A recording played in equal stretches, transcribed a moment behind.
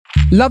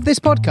Love this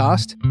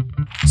podcast?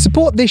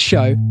 Support this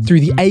show through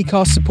the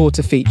Acast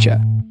supporter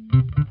feature.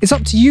 It's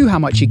up to you how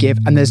much you give,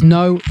 and there's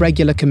no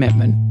regular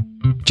commitment.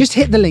 Just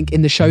hit the link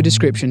in the show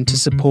description to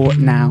support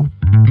now.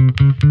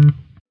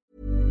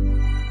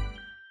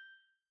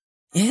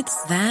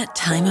 It's that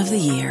time of the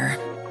year.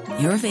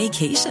 Your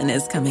vacation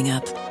is coming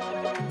up.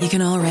 You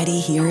can already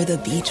hear the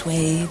beach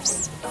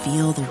waves,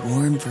 feel the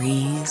warm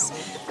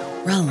breeze,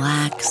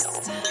 relax,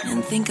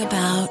 and think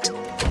about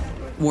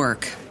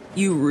work.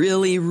 You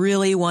really,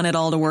 really want it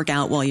all to work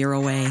out while you're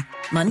away.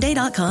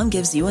 Monday.com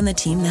gives you and the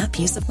team that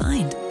peace of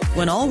mind.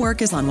 When all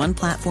work is on one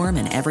platform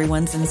and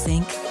everyone's in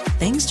sync,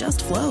 things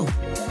just flow.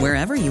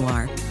 Wherever you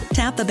are,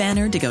 tap the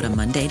banner to go to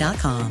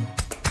Monday.com.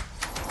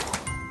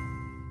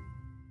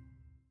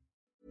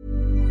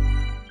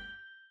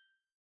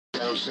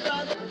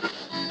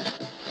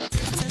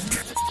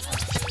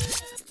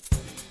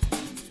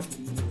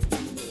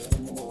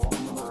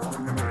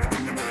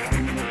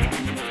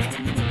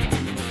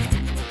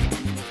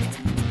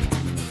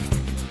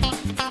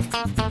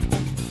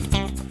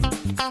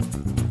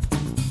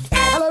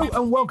 Hello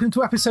and welcome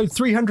to episode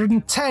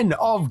 310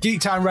 of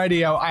Geektown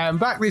Radio. I am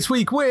back this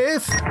week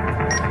with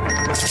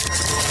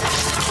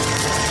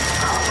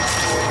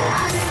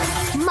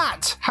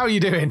Matt. How are you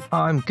doing?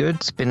 I'm good.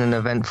 It's been an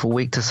eventful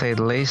week to say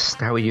the least.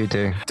 How are you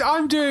doing?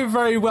 I'm doing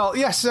very well.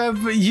 Yes,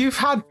 you've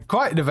had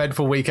quite an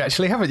eventful week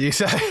actually, haven't you?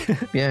 So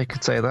yeah, you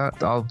could say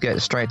that. I'll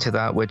get straight to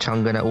that, which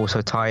I'm going to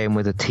also tie in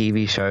with a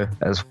TV show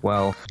as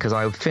well, because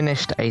I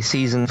finished a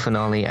season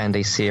finale and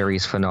a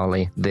series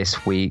finale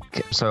this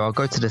week. So I'll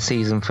go to the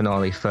season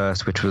finale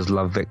first, which was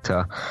Love,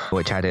 Victor,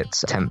 which had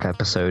its 10th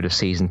episode of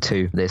season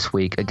 2 this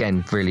week.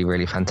 Again, really,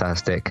 really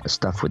fantastic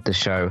stuff with the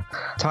show.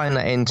 Tying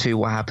that into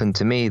what happened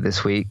to me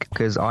this week,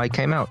 because I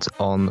came out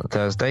on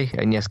Thursday,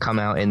 and yes, come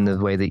out in the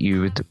way that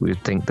you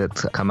would think that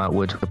come out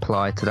would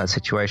apply to that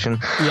situation.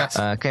 Yes.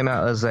 Came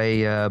out as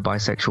a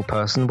bisexual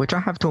person, which I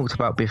have talked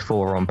about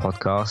before on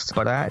podcasts,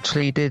 but I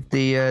actually did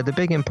the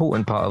big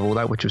important part of all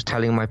that, which was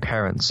telling my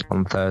parents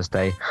on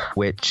Thursday,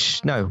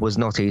 which, no, was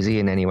not easy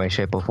in any way,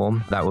 shape or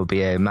form. That would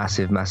be a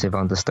massive, massive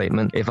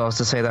understatement if I was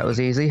to say that was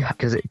easy,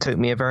 because it took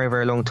me a very,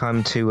 very long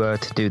time to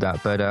do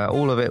that, but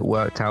all of it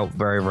worked out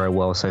very, very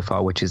well so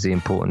far, which is the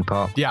important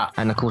part. Yeah.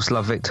 And of course,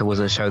 Love, Victor was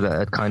a show that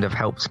had kind of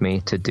helped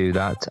me to do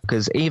that,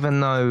 because even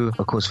though,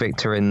 of course,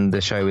 Victor in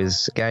the show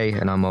is gay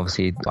and I'm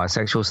obviously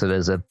bisexual, so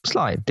there's a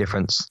slight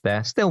difference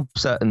there. Still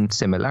certain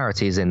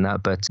similarities in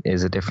that, but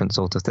is a different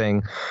sort of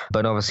thing.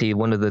 But obviously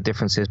one of the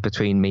differences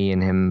between me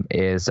and him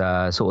is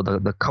sort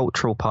of the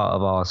cultural part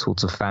of our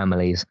sorts of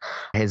families.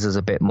 His is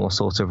a bit more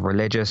sort of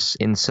religious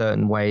in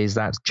certain ways.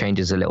 That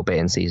changes a little bit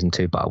in season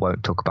 2, but I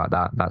won't talk about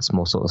that. That's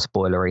more sort of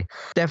spoilery.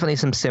 Definitely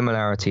some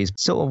similarities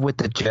sort of with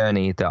the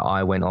journey that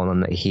I went on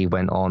and that he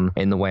went on,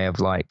 in the way of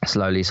like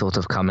slowly sort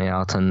of coming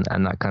out and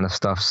that kind of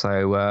stuff.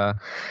 So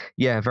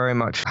yeah, very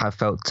much have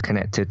felt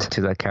connected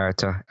to that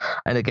character.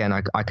 And again,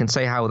 I can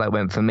say how that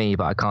went for me,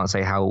 but I can't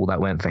say how all that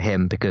went for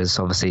him, because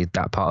obviously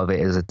that part of it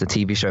is the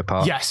TV show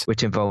part, yes,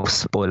 which involves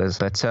spoilers.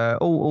 But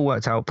all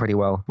worked out pretty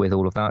well with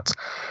all of that.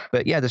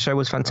 But yeah, the show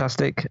was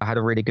fantastic. I had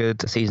a really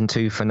good season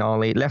 2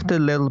 finale. Left a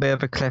little bit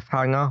of a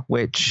cliffhanger,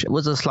 which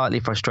was a slightly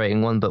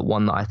frustrating one, but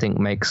one that I think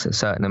makes a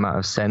certain amount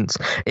of sense.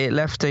 It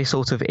left a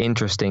sort of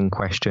interesting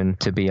question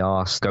to be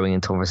asked going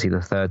into obviously the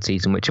 3rd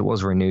season, which it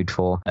was renewed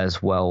for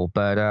as well.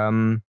 But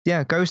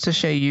yeah, goes to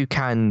show you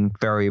can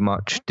very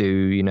much do,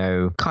 you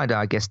know, kind of,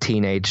 I guess,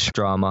 teenage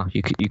drama.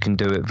 You can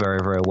do it very,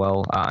 very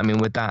well. I mean,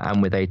 with that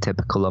and with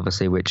Atypical,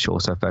 obviously, which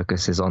also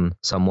focuses on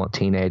somewhat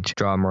teenage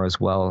drama as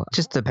well. It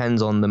just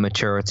depends on the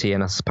maturity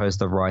and I suppose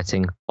the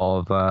writing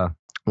of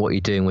what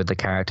you're doing with the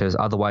characters.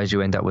 Otherwise you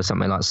end up with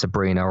something like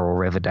Sabrina or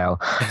Riverdale,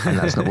 and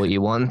that's not what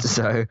you want.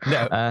 So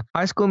no.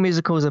 High School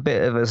Musical is a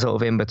bit of a sort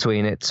of in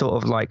between. It's sort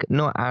of like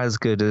not as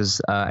good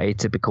as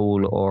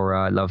Atypical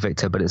or Love,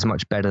 Victor, but it's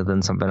much better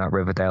than something like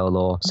Riverdale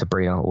or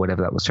Sabrina or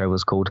whatever that show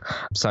was called.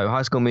 So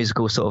High School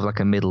Musical is sort of like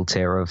a middle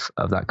tier of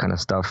that kind of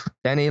stuff.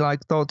 Any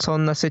like thoughts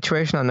on the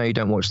situation? I know you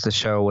don't watch the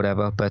show or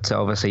whatever, but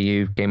obviously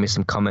you gave me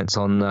some comments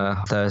on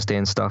Thursday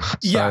and stuff.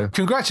 So. Yeah,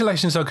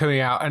 congratulations on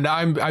coming out. And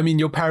I mean,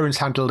 your parents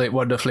handled it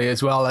wonderfully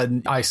as well,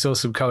 and I saw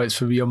some comments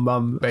from your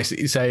mum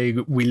basically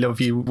saying we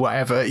love you,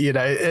 whatever, you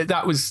know.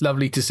 That was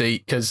lovely to see,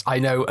 because I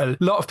know a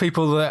lot of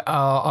people that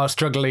are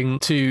struggling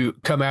to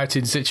come out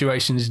in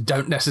situations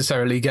don't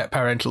necessarily get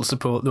parental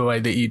support the way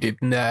that you did,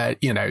 and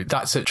you know,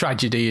 that's a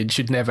tragedy and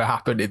should never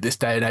happen in this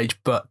day and age.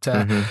 But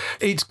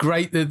it's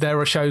great that there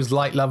are shows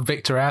like Love,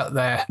 Victor out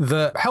there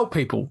that help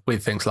people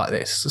with things like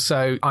this,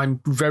 so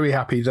I'm very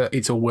happy that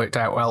it's all worked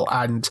out well.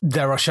 And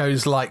there are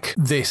shows like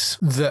this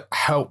that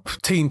help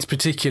teens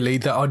particularly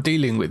that are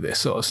dealing with this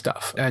sort of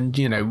stuff and,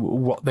 you know,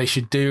 what they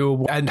should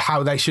do and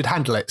how they should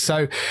handle it.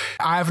 So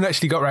I haven't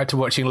actually got around to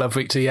watching Love,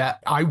 Victor yet.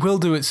 I will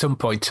do at some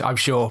point, I'm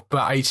sure,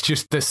 but it's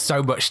just there's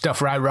so much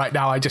stuff around right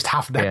now. I just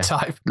haven't had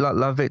time.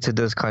 Love, Victor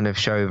does kind of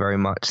show very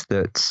much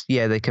that,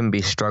 yeah, there can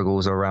be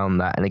struggles around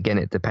that. And again,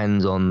 it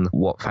depends on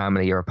what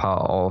family you're a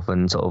part of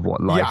and sort of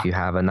what life you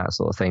have and that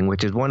sort of thing,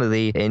 which is one of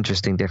the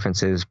interesting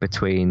differences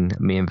between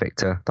me and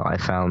Victor that I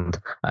found.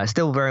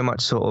 Still very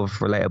much sort of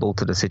relatable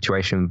to the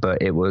situation,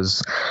 but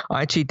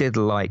I actually did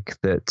like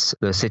that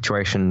the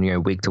situation, you know,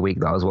 week to week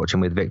that I was watching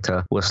with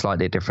Victor was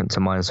slightly different to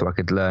mine, so I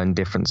could learn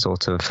different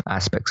sort of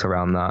aspects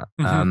around that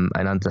and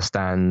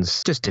understand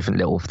just different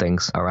little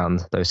things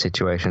around those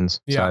situations.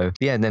 So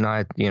yeah, and then I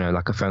had, you know,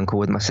 like a phone call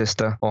with my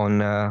sister on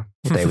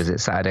what day was it,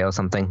 Saturday or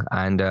something,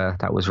 and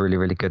that was really,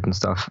 really good and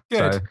stuff.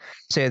 Good.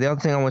 So yeah, the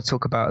other thing I want to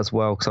talk about as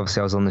well, because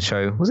obviously I was on the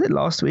show, was it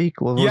last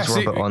week or was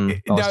Robert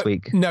on last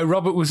week? No,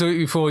 Robert was the week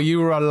before. You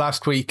were on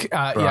last week.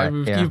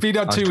 You've been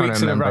on 2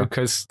 weeks in a row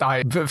because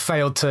I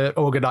failed to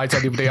organise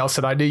anybody else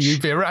and I knew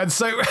you'd be around.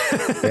 So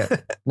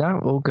no,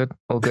 all good.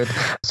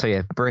 So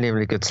yeah, really,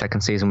 really good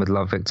second season with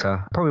Love,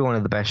 Victor. Probably one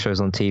of the best shows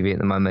on TV at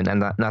the moment,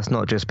 and that's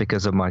not just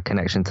because of my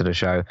connection to the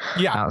show.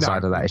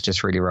 Outside of that, it's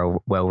just really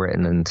well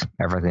written and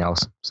everything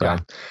else. So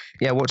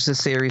watch the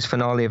series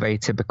finale of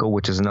Atypical,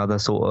 which is another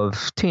sort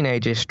of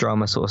teenage-ish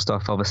drama sort of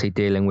stuff, obviously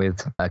dealing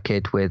with a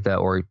kid with,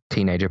 or a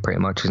teenager pretty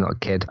much, who's not a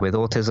kid, with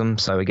autism.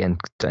 So again,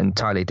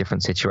 entirely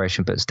different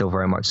situation, but still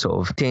very much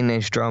sort of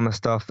teenage drama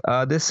stuff.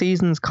 This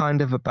season's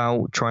kind of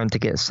about trying to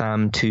get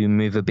Sam to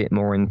move a bit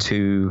more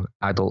into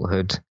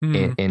adulthood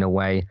in a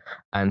way.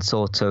 And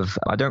sort of,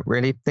 I don't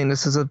really think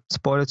this is a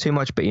spoiler too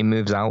much, but he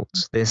moves out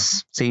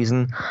this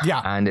season.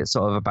 And it's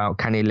sort of about,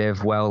 can he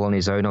live well on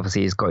his own?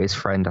 Obviously, he's got his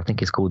friend, I think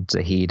he's called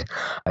Zahid,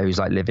 who's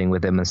like living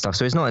with him and stuff.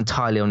 So he's not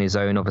entirely on his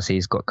own. Obviously,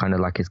 he's got kind of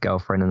like his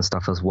girlfriend and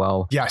stuff as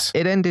well. Yes.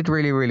 It ended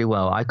really, really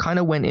well. I kind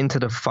of went into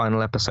the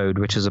final episode,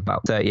 which is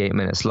about 38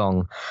 minutes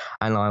long.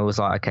 And I was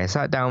like, okay,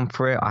 sat down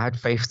for it. I had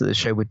faith that the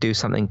show would do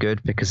something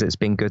good because it's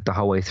been good the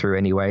whole way through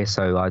anyway.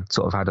 So I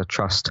sort of had a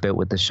trust built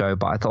with the show.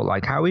 But I thought,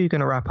 like, how are you going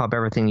to wrap up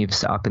everything you've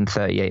set up in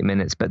 38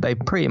 minutes? But they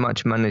pretty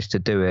much managed to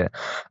do it.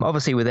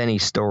 Obviously, with any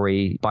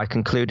story, by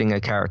concluding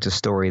a character's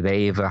story,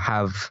 they either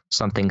have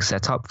something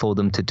set up for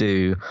them to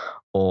do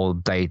or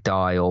they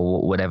die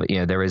or whatever, you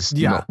know, there is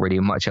not really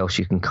much else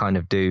you can kind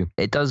of do.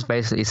 It does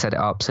basically set it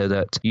up so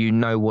that you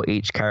know what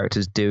each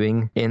character's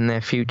doing in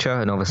their future,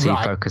 and obviously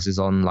focuses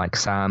on like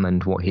Sam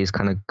and what he's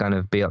kind of going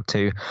to be up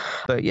to.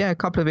 But yeah, a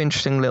couple of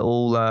interesting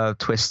little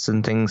twists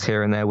and things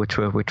here and there which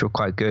were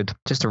quite good.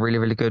 Just a really,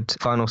 really good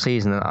final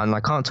season, and I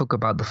can't talk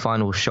about the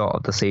final shot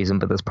of the season,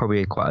 but there's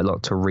probably quite a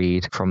lot to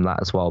read from that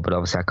as well. But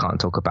obviously I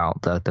can't talk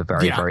about the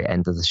very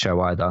end of the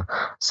show either.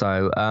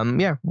 So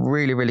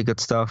really, really good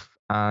stuff.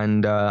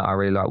 And I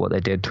really like what they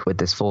did with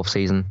this fourth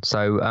season.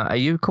 So are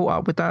you caught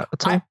up with that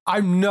at all?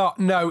 I'm not.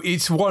 No,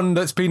 it's one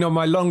that's been on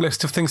my long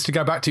list of things to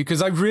go back to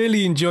because I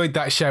really enjoyed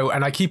that show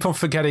and I keep on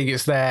forgetting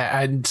it's there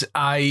and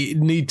I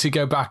need to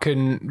go back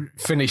and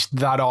finish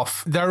that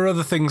off. There are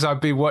other things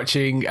I've been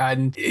watching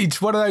and it's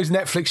one of those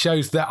Netflix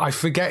shows that I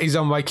forget is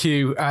on my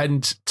queue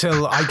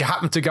until I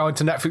happen to go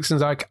into Netflix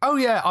and I'm like, oh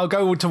yeah, I'll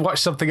go to watch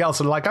something else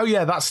and like, oh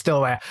yeah, that's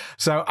still there.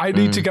 So I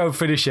need to go and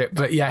finish it.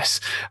 But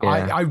yes,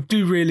 I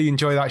do really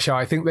enjoy that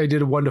show. I think they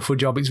did a wonderful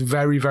job. It's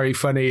very, very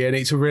funny and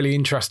it's a really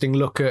interesting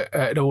look at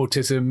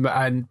autism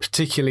and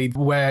particularly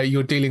where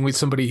you're dealing with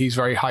somebody who's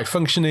very high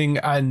functioning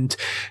and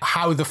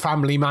how the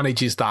family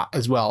manages that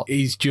as well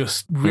is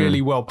just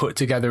really well put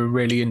together and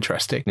really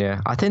interesting. Yeah,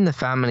 I think the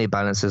family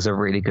balances are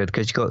really good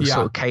because you've got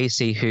sort of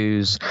Casey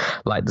who's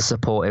like the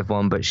supportive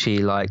one, but she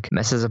like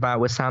messes about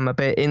with Sam a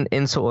bit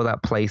in sort of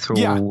that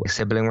playthrough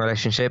sibling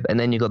relationship. And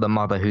then you've got the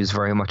mother who's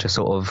very much a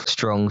sort of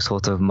strong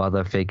sort of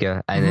mother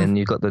figure. And then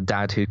you've got the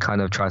dad who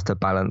kind of tries to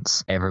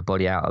balance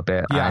everybody out a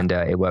bit and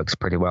it works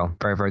pretty well.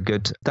 Very, very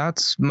good.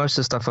 That's most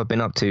of the stuff I've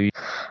been up to.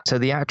 So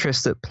the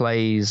actress that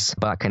plays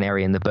Black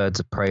Canary in the Birds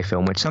of Prey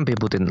film, which some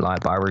people didn't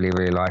like, but I really,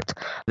 really liked,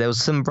 there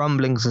was some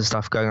rumblings and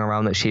stuff going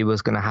around that she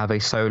was going to have a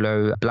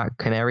solo Black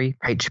Canary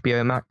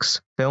HBO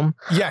Max film.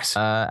 Yes.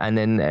 And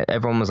then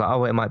everyone was like,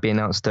 oh, it might be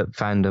announced at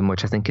Fandom,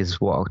 which I think is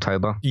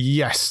October.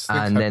 Yes.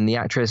 And then the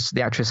actress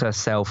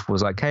herself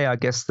was like, hey, I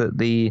guess that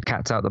the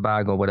cat's out the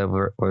bag or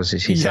whatever it was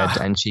she said,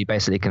 and she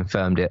basically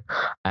confirmed it.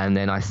 And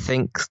then I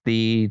think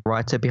the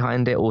writer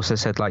behind it also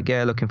said like,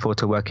 yeah, looking forward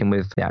to working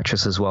with the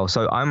actress as well.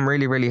 So I'm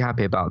really, really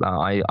happy about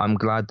that. I'm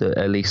glad that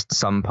at least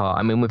some part,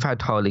 I mean, we've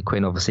had Harley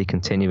Quinn obviously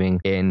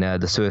continuing in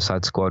the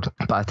Suicide Squad,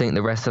 but I think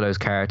the rest of those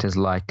characters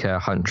like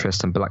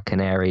Huntress and Black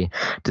Canary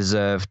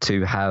deserve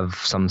to have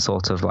some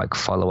sort of like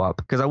follow-up,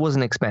 because I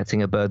wasn't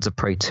expecting a Birds of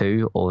Prey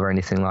 2 or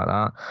anything like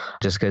that,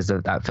 just because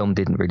that film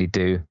didn't really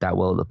do that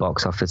well at the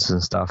box office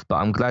and stuff. But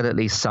I'm glad at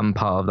least some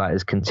part of that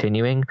is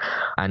continuing,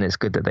 and it's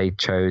good that they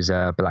chose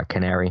Black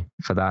Canary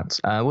for that.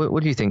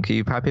 What do you think? Are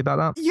you happy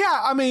about that?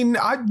 Yeah, I mean,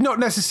 I'm not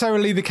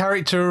necessarily the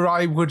character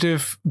I would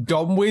have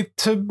gone with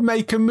to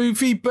make a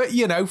movie, but,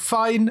 you know,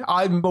 fine.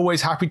 I'm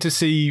always happy to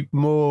see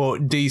more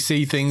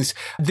DC things.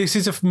 This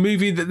is a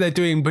movie that they're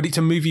doing, but it's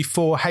a movie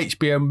for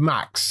HBO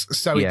Max,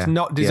 so it's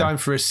not designed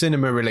for a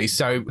cinema release.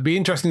 So it'd be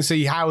interesting to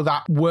see how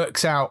that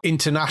works out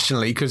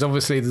internationally, because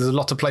obviously there's a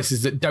lot of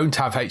places that don't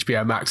have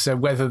HBO Max, so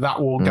whether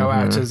that will go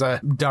out as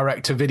a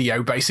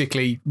direct-to-video,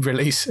 basically,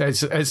 release,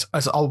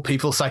 as old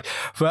people say.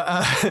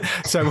 But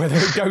so whether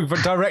it go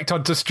direct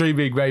onto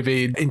streaming,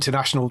 maybe in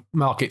international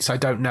markets, I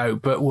don't know,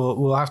 but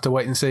we'll have to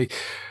wait and see.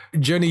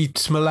 Jurnee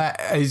Smollett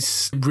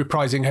is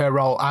reprising her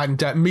role,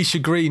 and Misha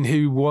Green,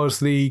 who was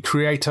the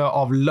creator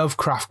of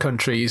Lovecraft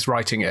Country, is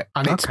writing it,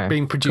 and it's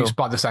being produced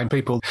by the same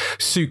people.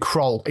 Sue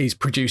Kroll is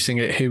producing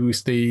it, who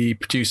is the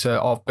producer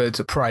of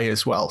Birds of Prey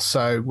as well.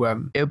 So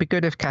it would be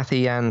good if Cathy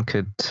Yan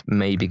could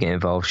maybe get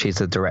involved. She's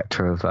the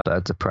director of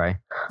Birds of Prey.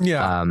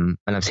 Yeah. And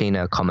I've seen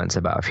her comments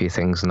about a few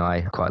things, and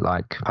I quite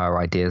like her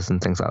ideas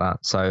and things like that.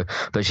 So,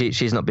 but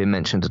she's not been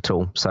mentioned at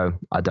all, so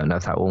I don't know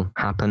if that will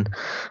happen.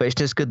 But it's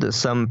just good that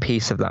some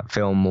piece of that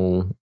film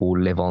will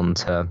live on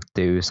to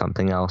do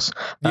something else.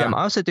 I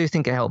also do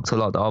think it helped a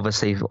lot that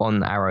obviously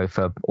on Arrow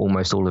for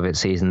almost all of its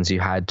seasons you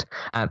had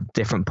at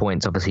different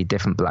points obviously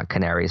different Black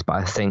Canaries, but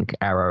I think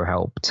Arrow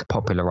helped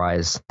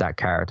popularize that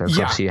character.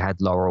 Obviously you had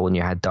Laurel and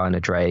you had Dinah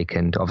Drake,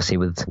 and obviously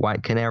with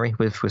White Canary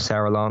with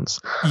Sarah Lance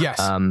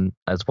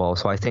as well.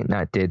 So I think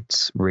that did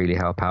really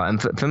help out.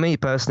 And for me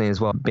personally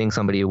as well, being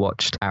somebody who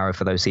watched Arrow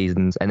for those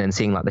seasons and then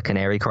seeing like the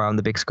canary cry on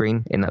the big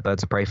screen in that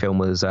Birds of Prey film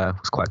was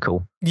quite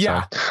cool.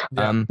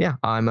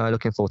 I'm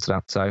looking forward to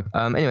that. So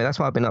anyway, that's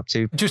what I've been up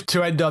to. Just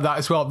to end on that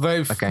as well,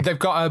 they've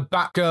got a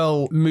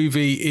Batgirl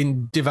movie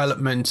in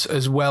development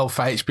as well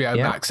for HBO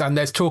Max, and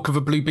there's talk of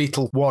a Blue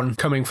Beetle one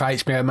coming for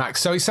HBO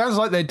Max. So it sounds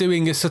like they're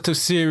doing a sort of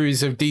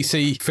series of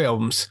DC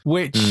films,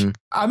 which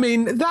I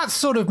mean, that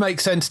sort of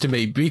makes sense to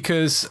me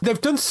because they've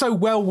done so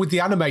well with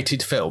the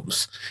animated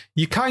films.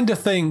 You kind of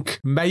think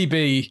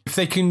maybe if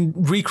they can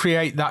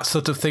recreate that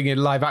sort of thing in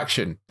live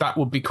action, that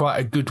would be quite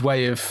a good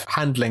way of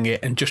handling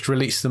it and just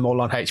release them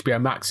all on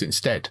HBO Max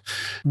instead,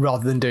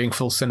 rather than doing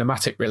full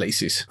cinematic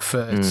releases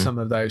for some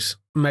of those.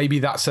 Maybe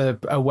that's a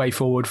way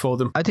forward for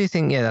them. I do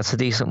think, that's a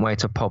decent way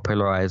to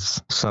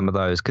popularize some of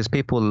those, because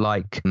people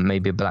like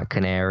maybe Black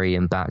Canary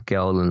and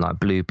Batgirl and like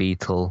Blue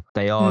Beetle.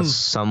 They are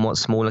somewhat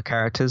smaller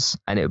characters,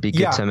 and it would be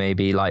good to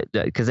maybe like,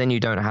 because then you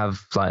don't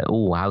have like,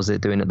 oh, how's it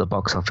doing at the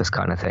box office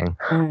kind of thing.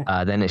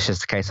 Then it's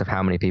just a case of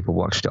how many people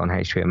watched it on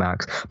HBO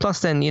Max.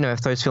 Plus then,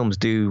 if those films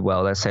do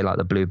well, let's say like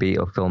the Blue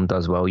Beetle film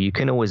does well, you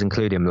can always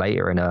include him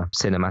later in a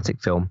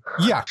cinematic film.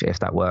 Yeah. If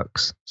that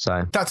works.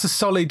 So that's a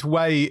solid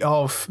way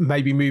of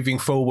maybe moving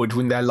forward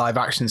when their live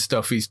action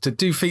stuff, is to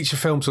do feature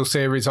films or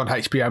series on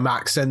HBO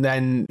Max, and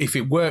then if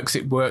it works,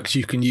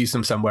 you can use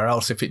them somewhere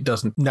else. If it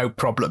doesn't, no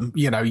problem.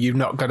 You're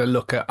not going to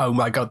look at, oh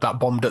my God, that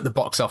bombed at the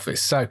box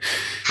office. So,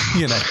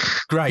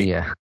 great.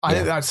 I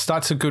think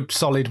that's a good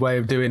solid way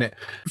of doing it.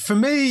 For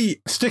me,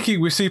 sticking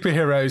with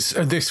superheroes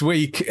this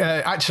week,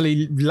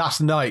 actually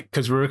last night,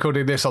 because we're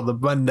recording this on the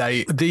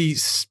Monday, the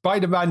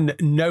Spider-Man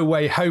No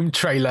Way Home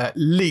trailer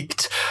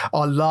leaked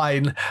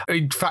online.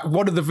 In fact,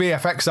 one of the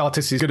VFX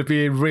artists is going to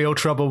be in real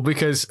trouble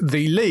because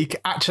the leak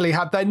actually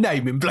had their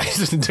name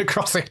emblazoned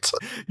across it.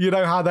 You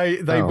know how they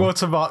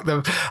watermarked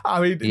them.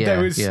 I mean,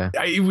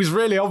 it was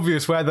really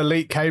obvious where the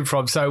leak came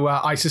from. So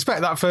I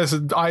suspect that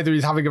person either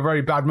is having a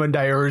very bad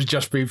Monday or has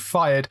just been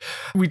fired.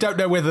 We don't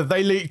know whether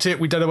they leaked it.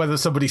 We don't know whether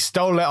somebody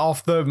stole it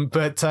off them.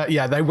 But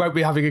they won't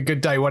be having a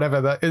good day,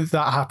 whatever that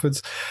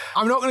happens.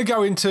 I'm not going to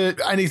go into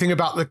anything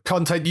about the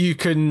content. You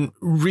can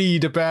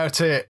read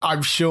about it,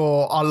 I'm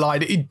sure,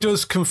 online. It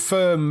does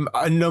confirm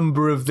a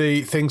number of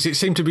the things. It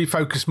seemed to be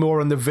focused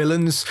more on the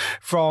villains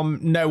from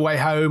No Way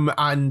Home,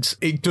 and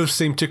it does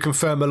seem to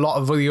confirm a lot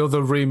of the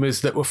other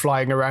rumours that were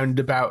flying around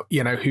about,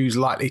 who's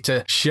likely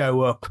to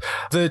show up.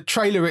 The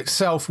trailer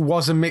itself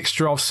was a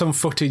mixture of some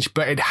footage,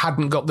 but it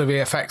hadn't got the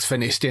VFX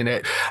finished in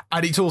it,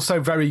 and it's also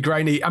very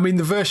grainy. I mean,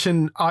 the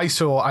version I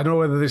saw, I don't know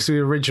whether this is the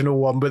original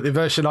one, but the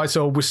version I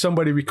saw was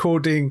somebody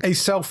recording a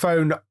cell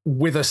phone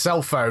with a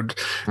cell phone.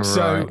 Right.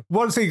 So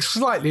one thing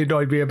slightly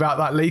annoyed me about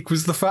that leak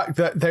was the fact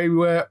that they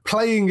were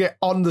playing it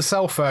on the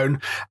cell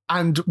phone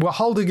and were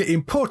holding it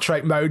in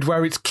portrait mode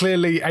where it's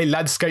clearly a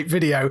landscape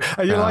video,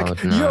 and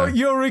you're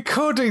you're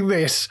recording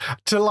this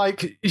to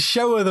like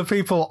show other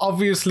people,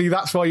 obviously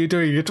that's why you're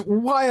doing it.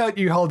 Why aren't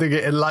you holding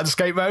it in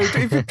landscape mode?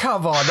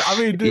 Come on, I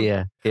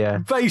mean,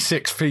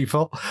 basics,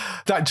 people.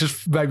 That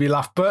just made me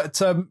laugh.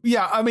 But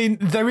I mean,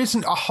 there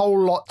isn't a whole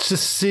lot to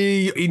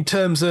see in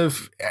terms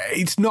of,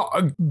 it's not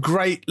a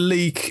great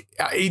leak.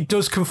 It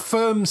does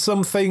confirm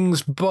some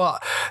things,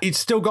 but it's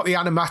still got the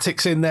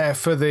animatics in there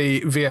for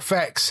the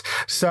VFX.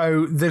 So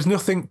So there's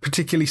nothing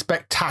particularly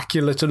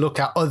spectacular to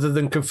look at other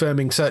than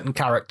confirming certain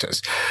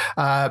characters.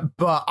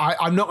 But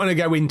I'm not going to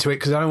go into it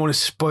because I don't want to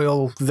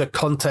spoil the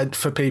content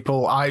for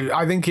people.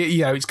 I think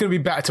it's going to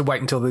be better to wait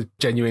until the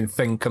genuine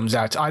thing comes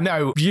out. I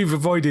know you've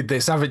avoided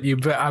this, haven't you?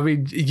 But I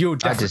mean, you're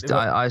definitely...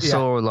 I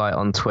saw like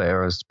on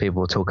Twitter as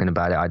people were talking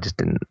about it. I just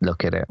didn't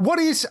look at it. What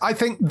is, I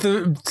think,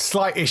 the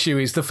slight issue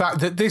is the fact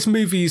that this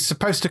movie is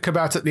supposed to come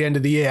out at the end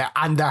of the year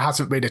and there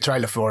hasn't been a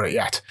trailer for it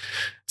yet.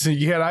 So,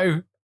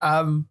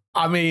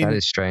 I mean, that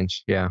is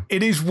strange. Yeah,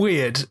 it is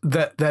weird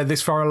that they're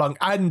this far along,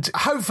 and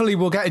hopefully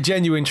we'll get a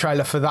genuine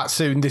trailer for that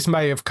soon. This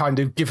may have kind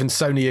of given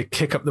Sony a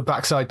kick up the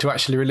backside to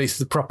actually release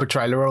the proper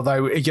trailer.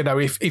 Although,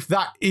 if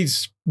that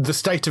is the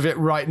state of it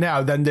right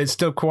now, then there's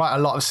still quite a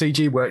lot of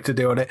CG work to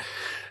do on it.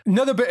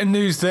 Another bit of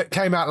news that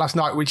came out last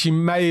night, which you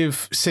may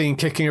have seen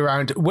kicking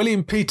around,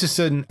 William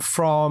Peterson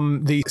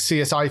from the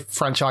CSI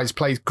franchise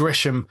plays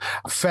Grisham,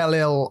 fell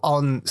ill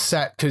on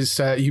set because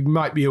you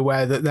might be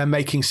aware that they're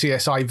making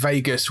CSI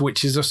Vegas,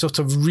 which is a sort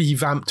of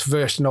revamped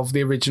version of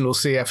the original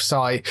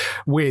CSI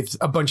with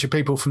a bunch of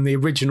people from the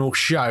original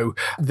show.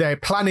 They're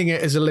planning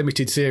it as a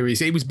limited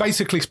series. It was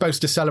basically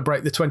supposed to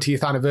celebrate the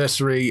 20th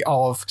anniversary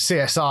of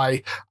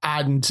CSI,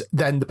 and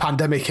then the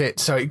pandemic hit,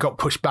 so it got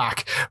pushed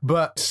back.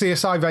 But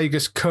CSI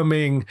Vegas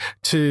coming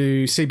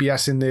to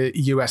CBS in the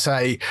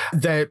USA.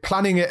 They're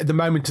planning it at the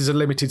moment as a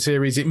limited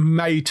series. It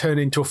may turn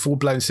into a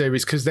full-blown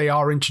series because they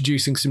are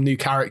introducing some new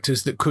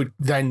characters that could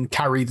then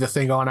carry the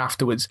thing on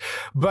afterwards.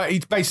 But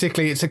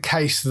it's a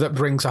case that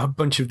brings a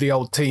bunch of the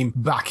old team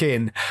back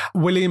in.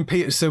 William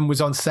Peterson was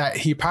on set.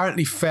 He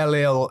apparently fell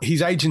ill.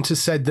 His agent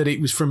has said that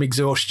it was from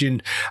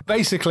exhaustion.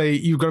 Basically,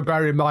 you've got to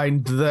bear in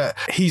mind that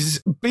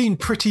he's been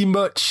pretty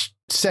much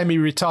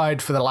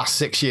semi-retired for the last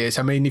 6 years.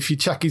 I mean, if you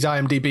check his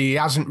IMDb, he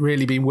hasn't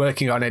really been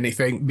working on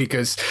anything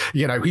because,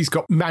 he's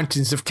got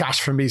mountains of cash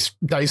from his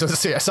days on the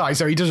CSI,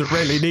 so he doesn't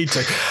really need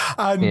to.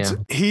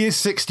 And he is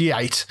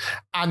 68,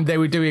 and they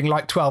were doing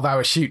like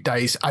 12-hour shoot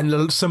days,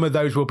 and some of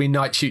those will be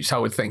night shoots, I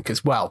would think,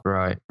 as well.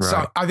 Right.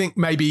 So I think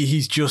maybe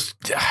he's just,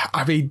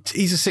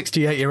 he's a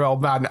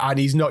 68-year-old man, and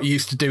he's not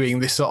used to doing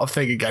this sort of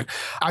thing again.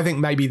 I think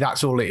maybe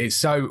that's all it is.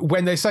 So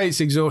when they say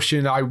it's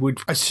exhaustion, I would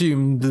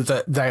assume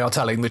that they are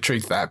telling the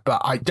truth there,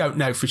 but I don't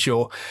know for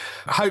sure.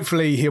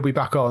 Hopefully he'll be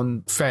back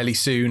on fairly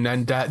soon.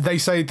 And they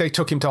say they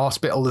took him to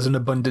hospital as an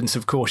abundance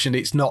of caution.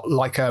 It's not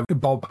like a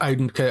Bob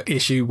Odenkirk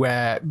issue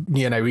where,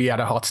 he had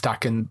a heart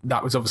attack and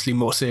that was obviously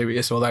more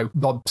serious, although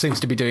Bob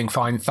seems to be doing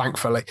fine,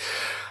 thankfully.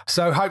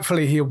 So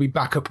hopefully he'll be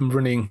back up and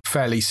running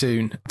fairly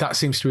soon. That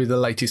seems to be the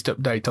latest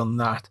update on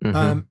that.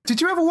 Mm-hmm.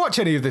 Did you ever watch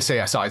any of the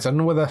CSIs? I don't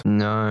know whether...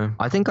 No.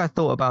 I think I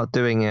thought about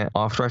doing it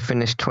after I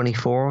finished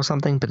 24 or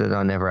something, but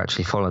I never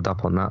actually followed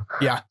up on that.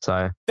 Yeah.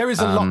 So there is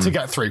a lot to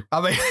get through.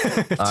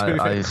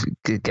 I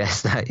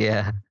guess that,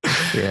 yeah.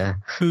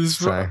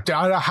 So. I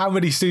don't know how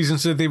many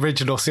seasons of the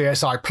original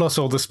CSI plus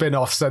all the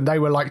spin-offs, and they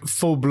were like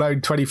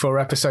full-blown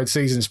 24-episode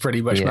seasons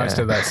pretty much, most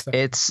of that stuff.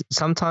 It's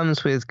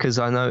sometimes because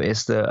I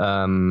noticed that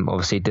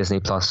obviously Disney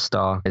Plus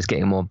Star is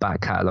getting more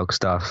back catalogue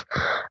stuff,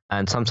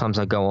 and sometimes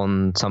I go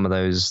on some of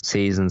those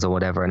seasons or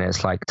whatever, and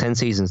it's like 10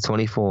 seasons,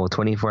 24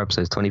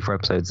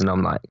 episodes, and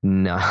I'm like,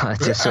 no, I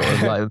just sort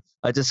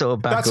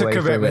of back away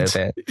from it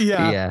a bit.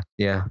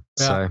 Yeah.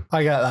 So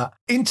I get that.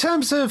 In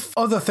terms of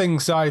other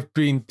things I've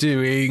been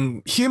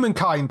doing,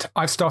 Humankind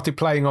I've started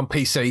playing on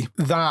PC.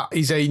 That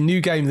is a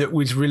new game that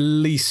was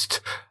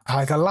released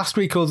either last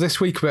week or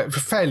this week, but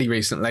fairly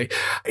recently.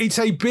 It's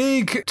a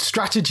big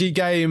strategy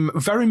game,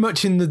 very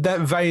much in the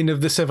vein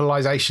of the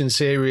Civilization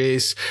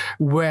series,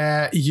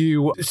 where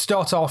you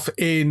start off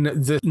in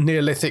the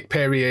Neolithic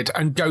period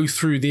and go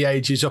through the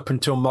ages up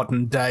until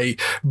modern day,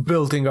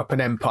 building up an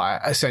empire,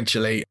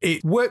 essentially.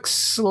 It works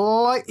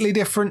slightly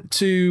different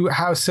to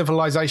how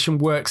Civilization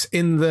works,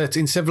 in that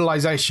in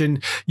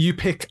Civilization, you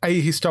pick a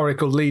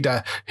historical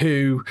leader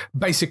who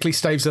basically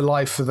stays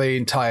alive for the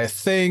entire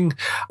thing.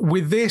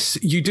 With this,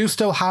 you do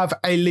still have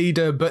a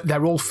leader, but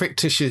they're all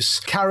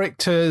fictitious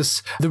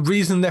characters. The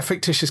reason they're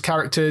fictitious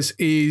characters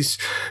is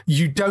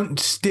you don't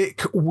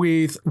stick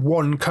with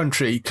one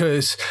country,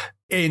 because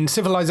in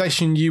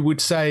Civilization, you would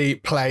say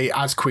play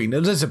as Queen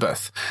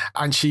Elizabeth,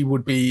 and she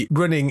would be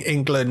running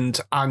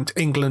England, and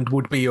England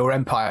would be your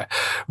empire.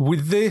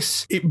 With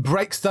this, it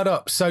breaks that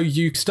up. So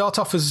you start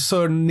off as a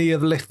sort of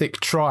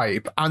Neolithic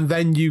tribe, and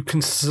then you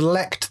can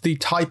select the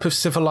type of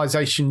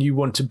civilization you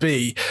want to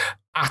be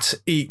at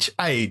each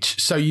age.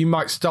 So you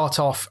might start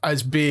off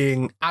as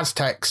being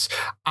Aztecs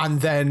and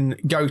then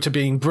go to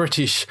being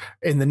British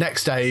in the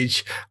next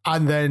age,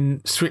 and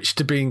then switch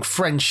to being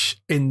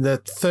French in the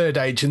third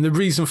age. And the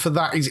reason for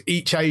that is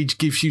each age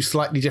gives you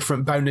slightly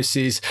different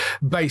bonuses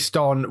based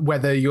on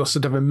whether you're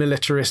sort of a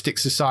militaristic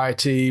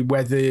society,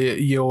 whether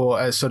you're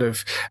a sort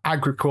of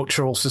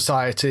agricultural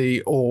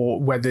society, or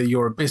whether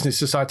you're a business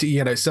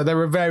society, so there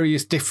are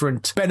various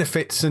different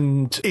benefits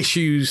and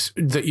issues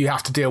that you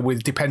have to deal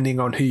with depending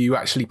on who you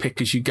actually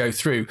pick as you go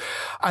through.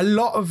 A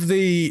lot of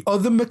the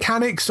other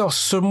mechanics are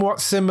somewhat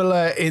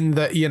similar in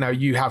that, you know,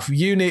 you have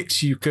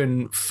units, you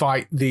can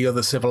fight the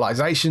other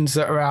civilizations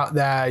that are out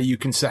there, you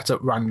can set up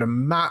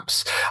random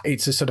maps.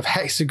 It's a sort of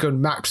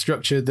hexagon map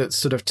structure that's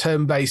sort of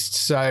turn-based,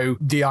 so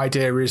the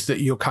idea is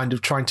that you're kind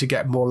of trying to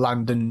get more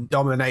land and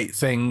dominate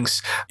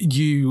things.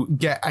 You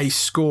get a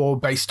score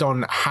based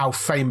on how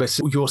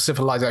famous your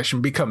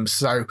civilization becomes,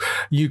 so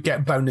you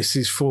get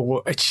bonuses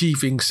for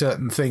achieving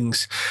certain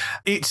things.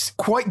 It's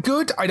quite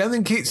good. I don't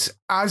think it's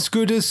as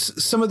good as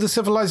some of the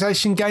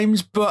Civilization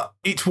games, but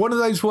it's one of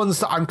those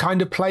ones that I'm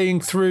kind of playing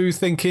through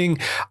thinking,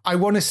 I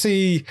want to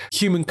see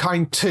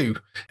Humankind 2.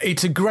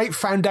 It's a great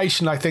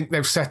foundation I think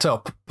they've set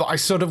up, but I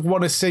sort of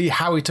want to see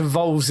how it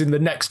evolves in the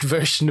next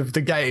version of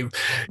the game.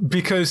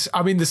 Because,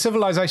 I mean, the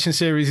Civilization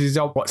series is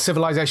on,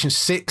 Civilization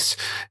 6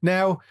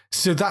 now?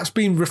 So that's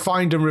been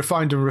refined and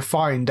refined and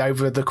refined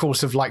over the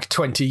course of like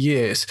 20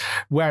 years.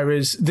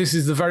 Whereas this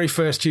is the very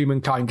first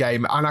Humankind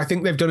game, and I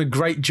think they've done a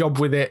great job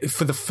with it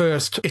for the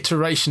first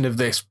iteration of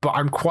this, but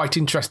I'm quite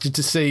interested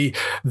to see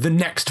the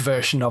next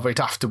version of it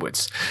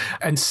afterwards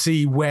and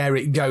see where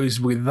it goes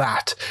with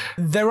that.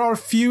 There are a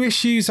few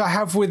issues I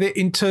have with it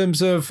in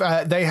terms of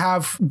they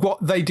have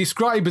what they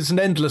describe as an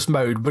endless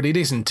mode, but it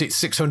isn't. It's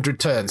 600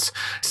 turns.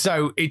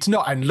 So it's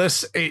not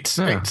endless. It's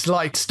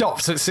like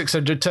stops at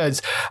 600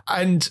 turns.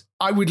 And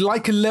I would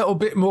like a little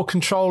bit more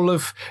control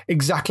of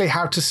exactly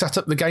how to set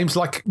up the games.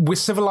 Like with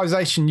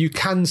Civilization, you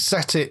can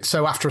set it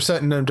so after a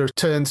certain number of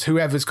turns,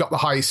 whoever's got the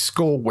highest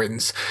score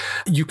wins.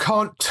 You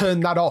can't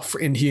turn that off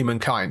in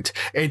Humankind.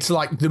 It's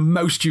like the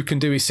most you can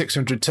do is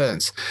 600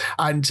 turns.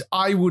 And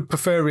I would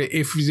prefer it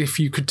if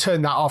you could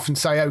turn that off and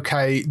say,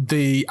 okay,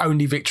 the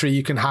only victory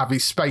you can have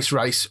is space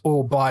race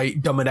or by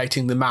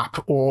dominating the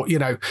map, or, you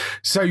know,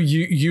 so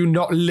you're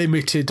not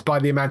limited by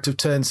the amount of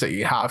turns that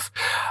you have.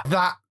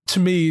 That, to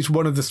me, is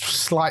one of the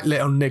slight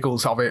little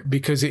niggles of it,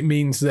 because it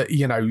means that,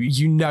 you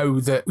know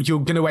that you're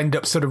going to end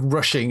up sort of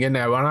rushing, and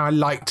I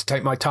like to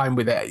take my time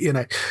with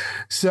it,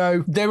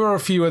 So there are a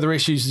few other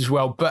issues as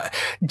well, but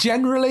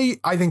generally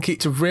I think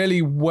it's a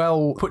really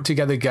well put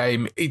together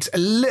game. It's a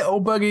little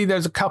buggy.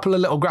 There's a couple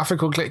of little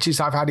graphical glitches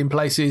I've had in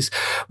places,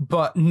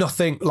 but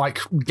nothing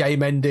like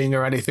game ending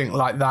or anything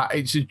like that.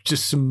 It's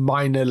just some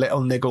minor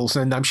little niggles,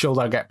 and I'm sure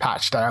they'll get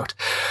patched out.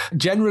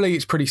 Generally,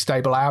 it's pretty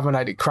stable. I haven't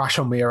had it crash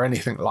on me or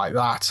anything like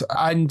that.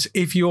 And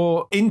if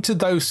you're into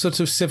those sort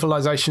of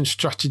Civilization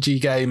strategy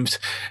games,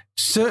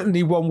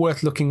 certainly one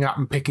worth looking at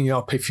and picking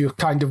up if you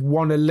kind of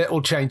want a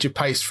little change of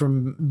pace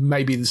from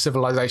maybe the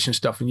Civilization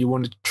stuff and you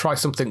want to try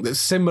something that's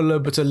similar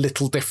but a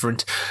little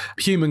different.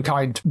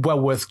 Humankind, well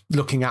worth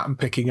looking at and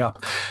picking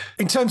up.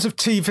 In terms of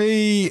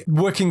TV,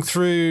 working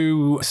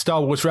through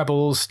Star Wars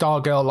Rebels,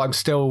 Stargirl, I'm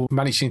still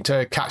managing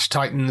to catch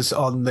Titans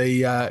on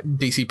the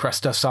DC Press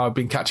stuff, so I've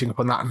been catching up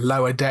on that and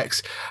Lower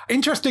Decks.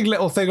 Interesting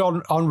little thing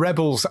on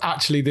Rebels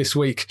actually this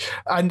week,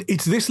 and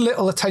it's this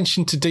little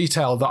attention to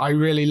detail that I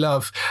really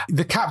love.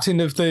 The captain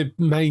of the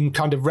main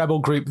kind of rebel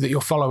group that you're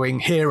following,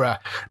 Hera,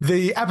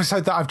 the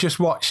episode that I've just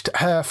watched,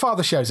 her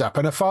father shows up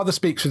and her father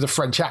speaks with a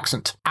French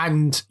accent.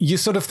 And you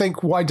sort of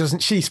think, why doesn't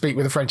she speak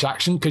with a French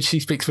accent? Because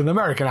she speaks with an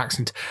American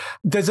accent.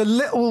 There's a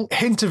little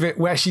hint of it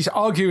where she's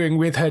arguing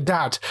with her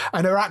dad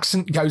and her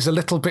accent goes a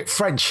little bit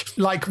French.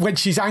 Like when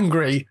she's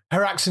angry,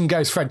 her accent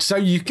goes French.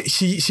 So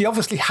she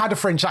obviously had a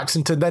French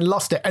accent and then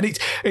lost it. And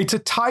it's a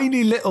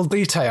tiny little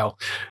detail,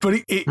 but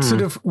it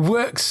sort of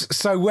works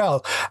so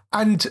well.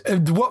 And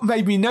what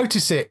made me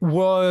notice it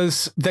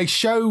was they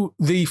show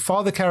the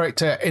father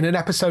character in an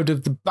episode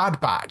of The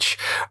Bad Batch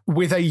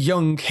with a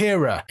young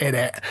Hera in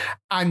it,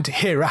 and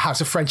Hera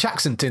has a French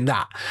accent in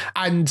that.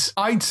 And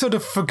I'd sort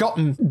of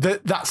forgotten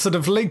that sort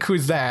of link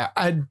was there.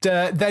 And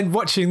then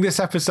watching this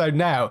episode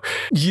now,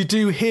 you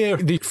do hear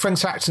the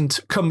French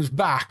accent comes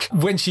back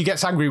when she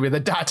gets angry with her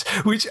dad,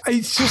 which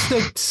is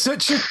just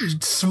such a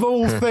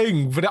small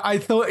thing, but I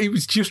thought it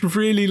was just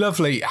really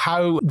lovely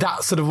how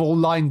that sort of all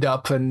lined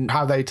up and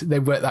how they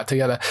worked that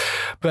together.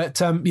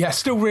 But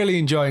still really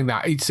enjoying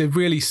that. It's a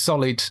really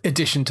solid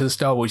addition to the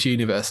Star Wars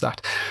universe,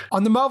 that.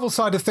 On the Marvel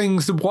side of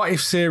things, the What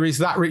If series,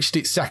 that reached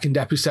its second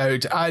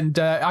episode, and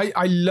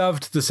I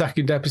loved the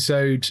second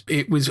episode.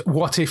 It was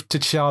What If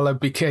T'Challa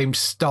became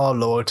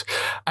Star-Lord,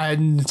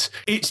 and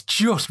it's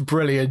just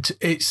brilliant.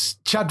 It's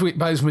Chadwick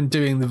Boseman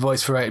doing the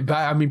voice for it, but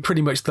I mean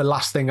pretty much the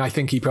last thing I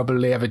think he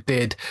probably ever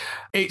did.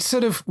 It's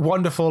sort of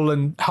wonderful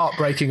and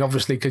heartbreaking,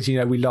 obviously, because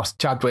we lost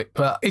Chadwick,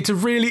 but it's a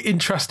really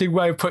interesting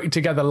way of putting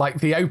together like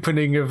the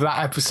opening of that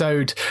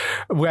episode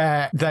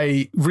where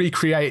they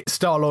recreate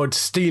Star-Lord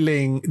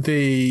stealing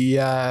the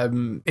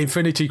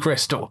Infinity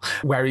Crystal,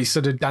 where he's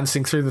sort of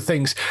dancing through the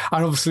things,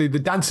 and obviously the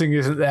dancing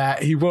isn't there.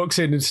 He walks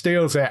in and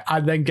steals it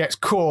and then gets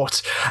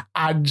caught,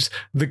 and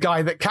the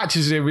guy that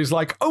catches him is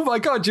like, oh my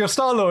god, you're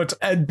Star-Lord,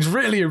 and is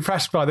really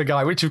impressed by the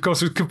guy, which of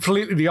course was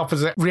completely the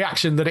opposite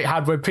reaction that it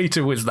had when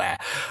Peter was there.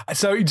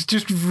 So it's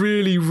just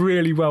really,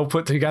 really well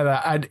put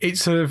together, and it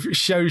sort of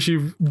shows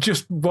you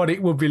just what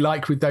it would be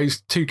like with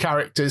those two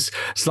characters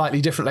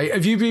slightly differently.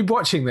 Have you been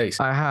watching these?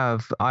 I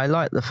have. I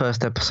like the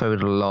first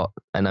episode a lot,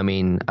 and I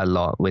mean a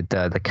lot with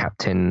the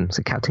Captain, is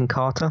it Captain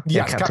Carter?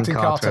 Yeah, Captain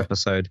Carter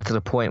episode, to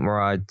the point where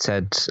I'd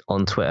said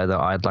on Twitter that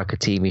I'd like a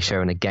TV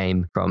show and a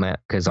game from it,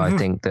 because I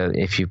think that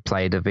if you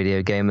played a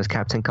video game as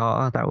Captain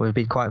Carter, that would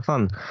be quite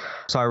fun.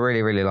 So I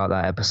really, really like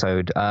that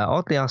episode.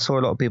 Oddly, I saw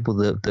a lot of people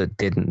that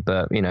didn't,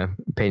 but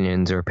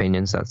opinions are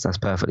opinions. That's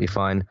perfectly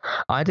fine.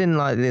 I didn't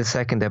like the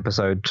second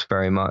episode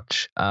very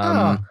much.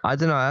 I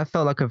don't know. I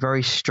felt like a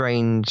very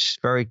strange,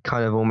 very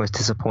kind of almost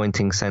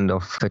disappointing send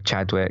off for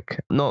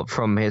Chadwick. Not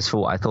from his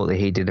fault. I thought that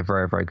he did a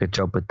very, very good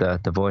job with the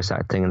voice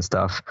acting and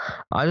stuff.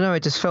 I don't know.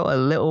 It just felt a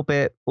little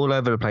bit all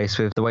over the place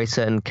with the way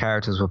certain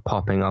characters were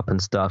popping up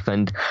and stuff.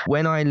 And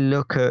when I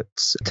look at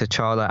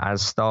T'Challa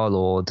as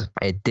Star-Lord,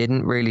 it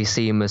didn't really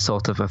seem as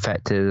sort of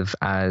effective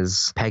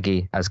as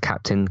Peggy as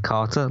Captain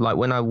Carter. Like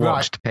when I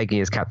watched Peggy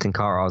as Captain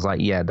Carter, I was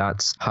like, yeah,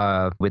 that's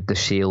her with the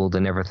shield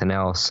and everything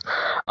else.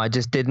 I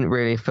just didn't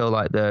really feel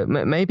like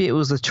maybe it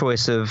was the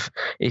choice of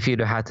if you'd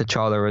have had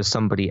T'Challa as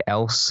somebody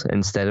else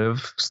instead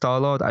of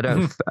Star-Lord.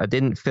 I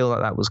didn't feel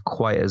like that was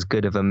quite as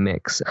good of a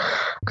mix,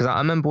 because I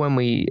remember when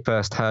we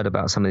first heard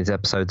about some of these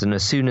episodes, and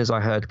as soon as I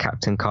heard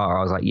Captain Carter,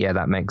 I was like, yeah,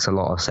 that makes a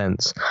lot of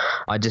sense.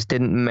 I just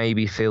didn't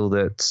maybe feel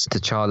that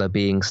T'Challa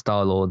being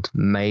Star-Lord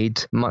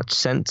made much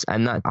sense,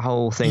 and that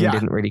whole thing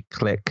didn't really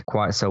click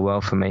quite so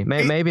well for me.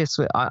 Maybe it's,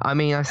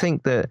 I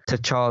think that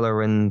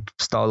T'Challa and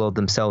Star-Lord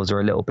themselves are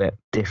a little bit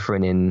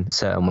different in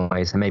certain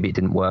ways, and maybe it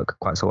didn't work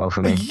quite so well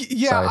for me.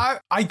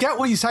 I get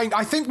what you're saying.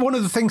 I think one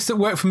of the things that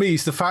worked for me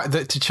is the fact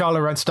that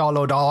T'Challa and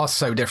Star-Lord are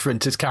so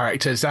different as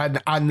characters,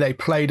 and they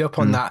played up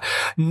on that.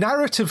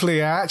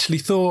 Narratively, I actually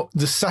thought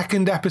the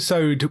second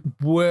episode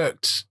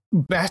worked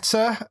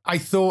better. I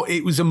thought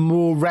it was a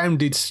more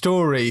rounded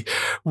story,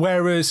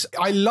 whereas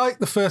I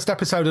liked the first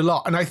episode a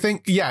lot, and I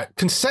think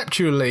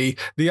conceptually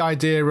the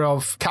idea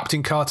of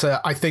Captain Carter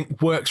I think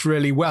works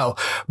really well,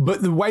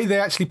 but the way they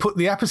actually put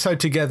the episode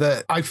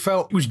together I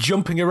felt was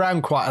jumping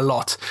around quite a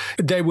lot.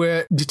 They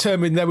were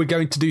determined they were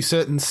going to do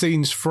certain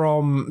scenes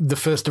from the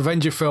first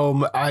Avenger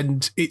film,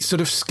 and it sort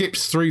of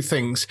skips through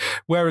things,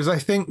 whereas I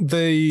think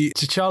the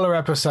T'Challa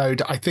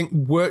episode I think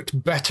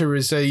worked better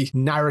as a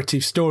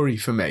narrative story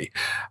for me.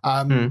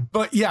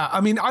 But yeah,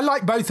 I mean, I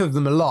like both of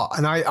them a lot,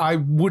 and I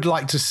would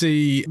like to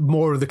see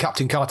more of the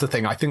Captain Carter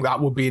thing. I think that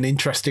would be an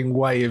interesting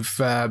way of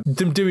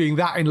them doing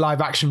that in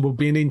live action. Would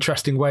be an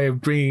interesting way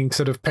of bringing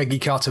sort of Peggy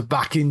Carter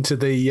back into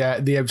the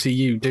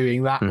MCU,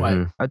 doing that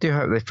way. I do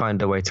hope they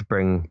find a way to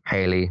bring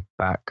Hayley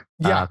back.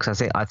 Yeah,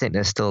 because I think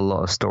there's still a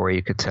lot of story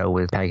you could tell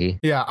with Peggy.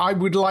 Yeah, I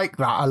would like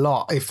that a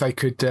lot if they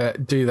could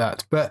do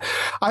that. But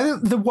I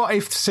think the What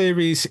If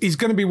series is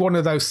going to be one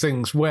of those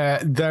things where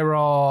there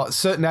are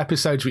certain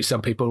episodes which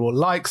some people will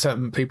like,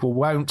 certain people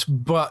won't.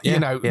 But,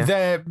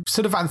 they're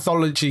sort of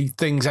anthology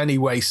things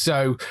anyway.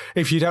 So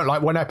if you don't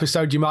like one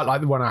episode, you might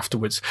like the one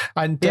afterwards.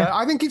 And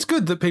I think it's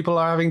good that people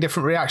are having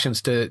different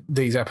reactions to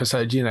these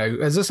episodes.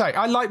 As I say,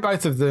 I like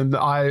both of them.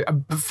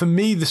 For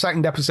me, the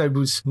second episode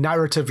was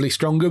narratively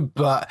stronger,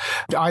 but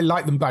I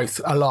like them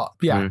both a lot.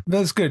 Yeah,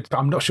 that's good.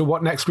 I'm not sure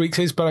what next week's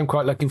is, but I'm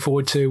quite looking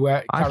forward to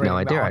I have no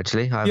idea,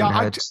 actually. I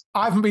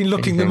haven't been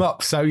looking them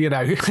up, so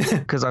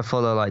because I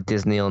follow like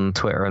Disney on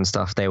Twitter and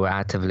stuff, they were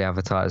actively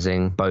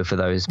advertising both of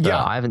those, but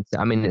I haven't.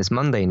 I mean, it's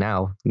Monday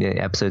now,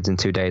 episodes in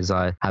 2 days.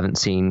 I haven't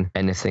seen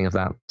anything of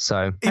that,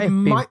 so it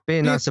might be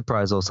a nice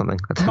surprise or something.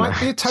 I don't know.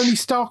 Be a Tony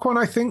Stark one,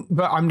 I think,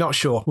 but I'm not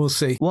sure. We'll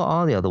see. What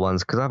are the other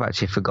ones? Because I've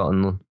actually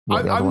forgotten.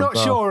 I'm not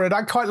sure, and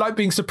I quite like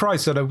being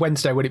surprised on a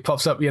Wednesday when it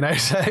pops up,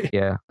 So.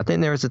 Yeah, I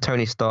think there is a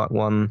Tony Stark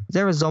one. Is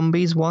there a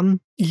zombies one?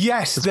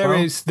 Yes, there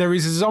is. There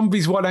is a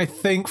zombies one, I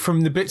think,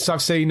 from the bits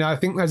I've seen. I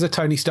think there's a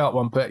Tony Stark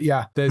one, but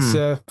yeah, there's.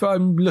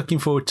 I'm looking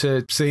forward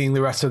to seeing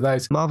the rest of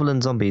those. Marvel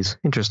and zombies,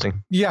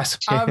 interesting. Yes.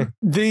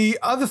 The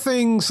other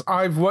things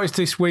I've watched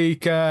this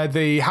week,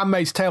 the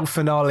Handmaid's Tale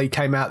finale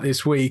came out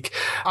this week.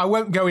 I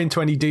won't go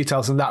into any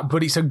details on that,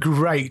 but it's a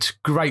great,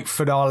 great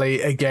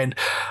finale. Again,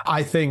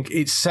 I think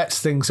it sets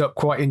things up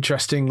quite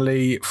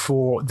interestingly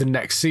for the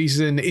next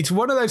season. It's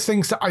one of those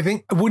things that I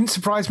think wouldn't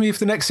surprise me if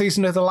the next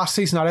season or the last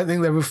season. I don't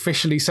think they've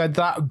officially said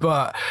that,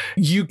 but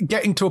you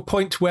getting to a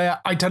point where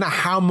I don't know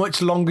how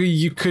much longer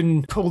you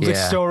can pull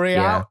this story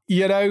out.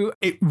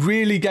 It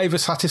really gave a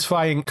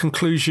satisfying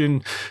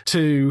conclusion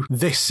to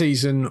this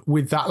season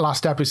with that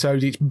last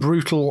episode. It's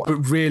brutal,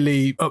 but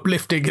really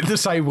uplifting in the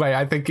same way.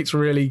 I think it's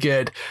really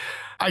good.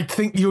 I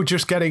think you're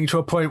just getting to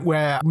a point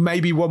where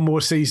maybe one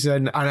more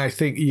season, and I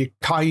think you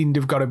kind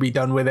of got to be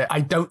done with it.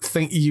 I don't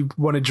think you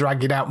want to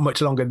drag it out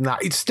much longer than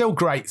that. It's still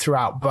great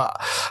throughout, but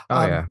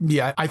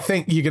I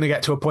think you're going to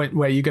get to a point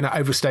where you're going to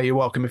overstay your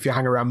welcome if you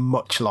hang around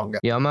much longer.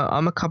 Yeah,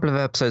 I'm a couple of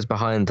episodes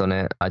behind on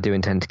it. I do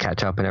intend to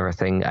catch up and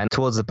everything. And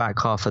towards the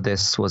back half of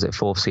this, was it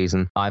 4th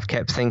season? I've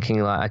kept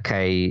thinking like,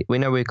 okay, we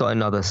know we've got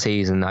another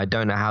season. I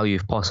don't know how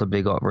you've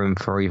possibly got room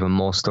for even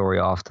more story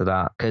after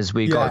that, because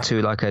we got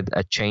to like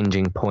a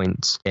changing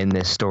point episodes in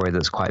this story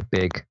that's quite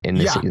big, in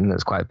this season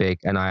that's quite big,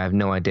 and I have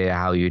no idea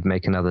how you'd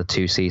make another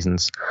 2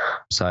 seasons.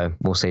 So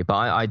we'll see. But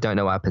I don't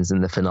know what happens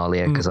in the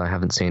finale because I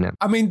haven't seen it.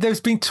 I mean,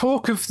 there's been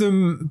talk of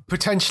them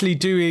potentially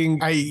doing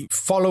a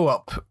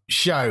follow-up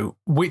show,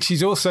 which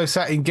is also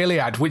set in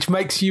Gilead, which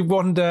makes you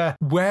wonder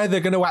where they're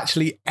going to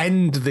actually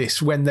end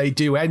this when they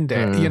do end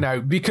it, you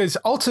know, because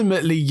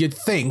ultimately you'd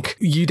think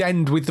you'd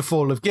end with the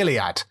fall of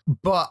Gilead,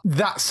 but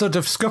that sort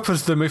of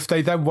scuppers them if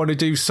they then want to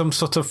do some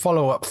sort of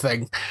follow-up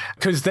thing,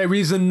 because there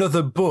is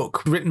another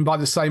book written by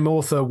the same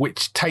author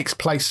which takes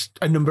place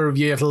a number of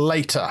years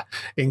later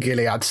in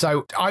Gilead.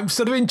 So I'm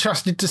sort of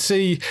interested to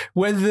see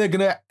whether they're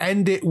going to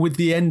end it with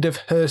the end of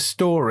her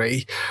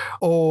story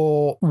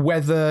or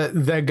whether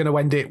they're going to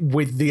end it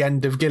with the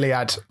end of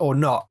Gilead or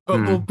not.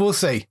 But we'll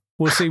see.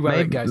 We'll see where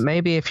it goes.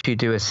 Maybe if you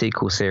do a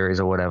sequel series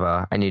or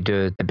whatever and you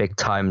do a big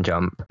time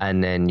jump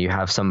and then you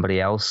have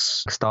somebody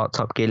else start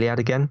Top Gilead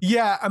again.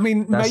 Yeah, I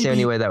mean, that's the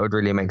only way that would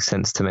really make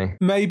sense to me.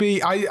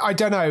 Maybe. I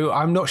don't know.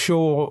 I'm not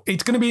sure.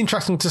 It's going to be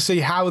interesting to see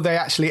how they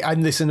actually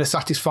end this in a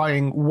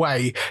satisfying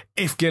way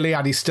if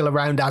Gilead is still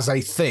around as a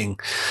thing.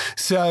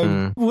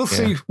 So we'll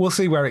see. We'll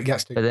see where it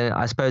gets to. But then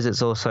I suppose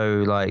it's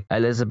also like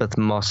Elizabeth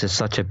Moss is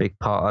such a big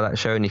part of that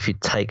show. And if you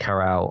take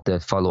her out, the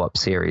follow-up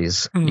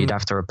series, you'd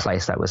have to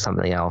replace that with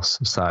something else.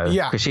 So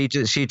yeah, because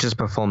she just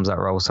performs that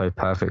role so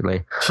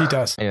perfectly. She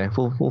does. Anyway,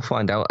 we'll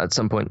find out at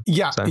some point.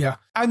 Yeah, yeah.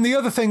 And the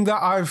other thing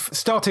that I've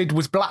started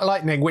was Black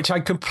Lightning, which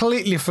I'd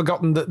completely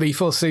forgotten that the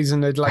 4th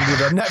season had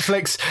landed on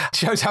Netflix.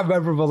 Shows how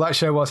memorable that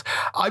show was.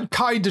 I'm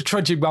kind of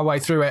trudging my way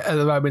through it at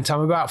the moment.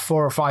 I'm about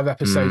 4 or 5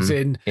 episodes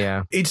in.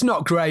 Yeah, it's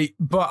not great,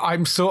 but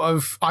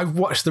I've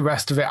watched the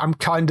rest of it. I'm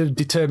kind of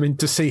determined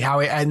to see how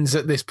it ends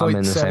at this point.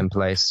 I'm in the same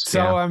place.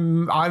 So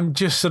I'm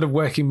just sort of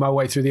working my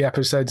way through the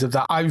episodes of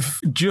that.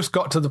 I've just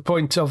got to the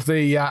point of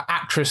the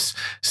actress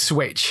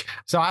switch,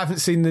 so I haven't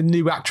seen the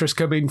new actress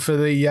come in for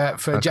the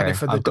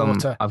Jennifer, the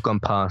daughter. I've gone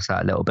past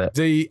that a little bit.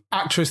 The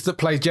actress that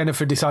plays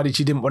Jennifer decided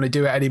she didn't want to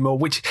do it anymore,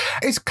 which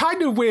is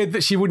kind of weird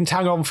that she wouldn't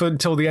hang on for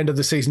until the end of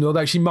the season,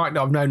 although she might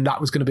not have known that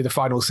was going to be the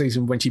final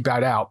season when she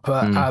bowed out.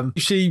 But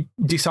she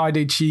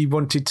decided she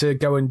wanted to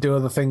go and do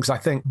other things, I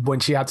think, when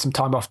she had some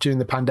time off during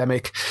the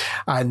pandemic,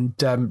 and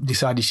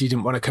decided she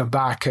didn't want to come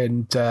back,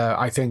 and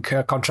I think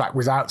her contract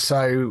was out,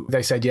 so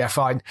they said, yeah,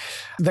 fine.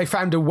 They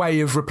found a way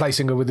of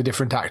replacing her with a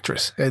different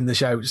actress in the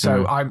show,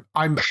 so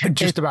I'm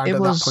just around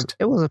at that point.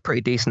 It was a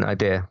pretty decent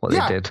idea what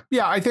they did.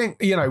 Yeah, I think,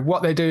 you know,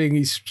 what they're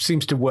doing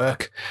seems to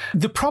work.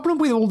 The problem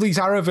with all these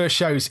Arrowverse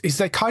shows is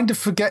they kind of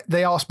forget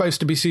they are supposed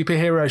to be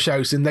superhero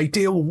shows, and they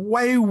deal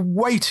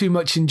way too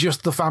much in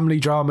just the family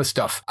drama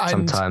stuff.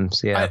 And,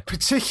 sometimes, yeah.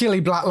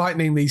 Particularly Black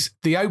Lightning,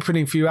 the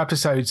opening few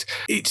episodes,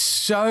 it's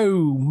so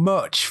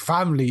much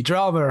family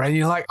drama, and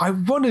you're like, I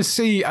want to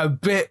see a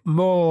bit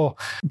more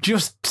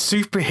just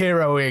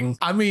superheroing.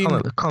 I mean,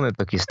 comic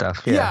booky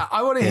stuff. Yeah,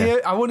 I want to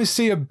hear. I want to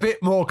see a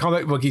bit more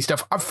comic booky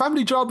stuff.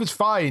 Family drama is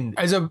fine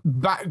as a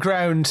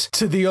background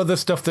to the other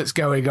stuff that's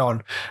going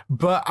on,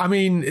 but I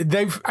mean,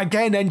 they've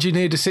again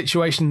engineered a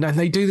situation, and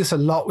they do this a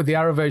lot with the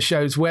Arrowverse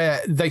shows,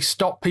 where they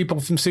stop people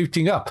from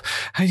suiting up,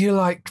 and you're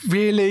like,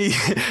 really,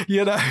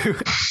 you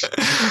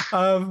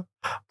know.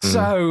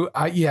 So,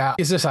 yeah,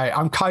 as I say,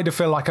 I'm kind of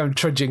feel like I'm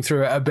trudging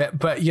through it a bit,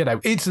 but, you know,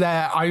 it's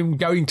there. I'm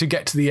going to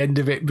get to the end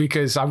of it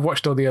because I've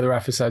watched all the other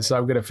episodes, so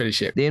I'm going to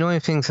finish it. The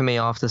annoying thing for me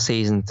after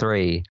season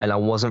 3, and I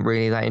wasn't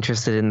really that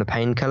interested in the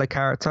Painkiller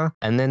character,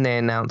 and then they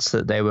announced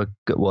that they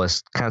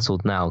was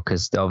cancelled now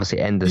because they obviously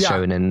end the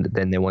show, and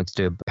then they wanted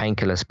to do a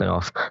Painkiller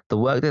spin-off. The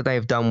work that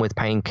they've done with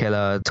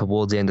Painkiller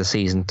towards the end of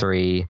season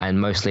 3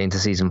 and mostly into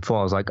season 4,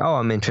 I was like, oh,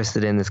 I'm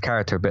interested in this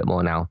character a bit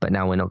more now, but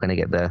now we're not going to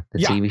get the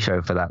TV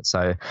show for that,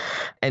 so...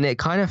 And it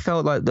kind of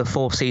felt like the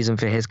 4th season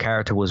for his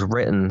character was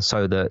written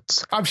so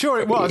that I'm sure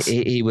it was.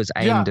 He was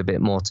aimed a bit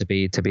more to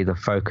be the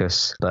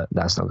focus, but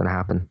that's not going to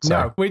happen. So.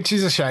 No, which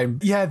is a shame.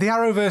 Yeah, the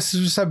Arrowverse,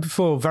 as we said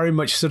before, very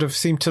much sort of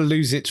seemed to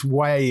lose its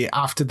way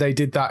after they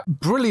did that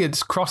brilliant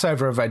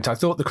crossover event. I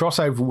thought the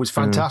crossover was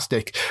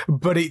fantastic,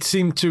 but it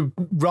seemed to,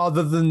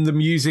 rather than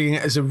them using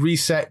it as a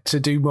reset to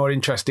do more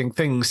interesting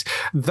things,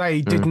 they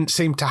didn't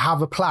seem to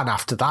have a plan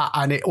after that,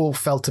 and it all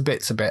fell to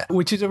bits a bit,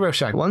 which is a real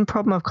shame. One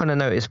problem I've kind of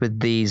noticed with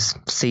these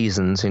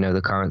seasons, you know,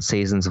 the current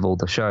seasons of all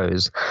the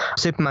shows,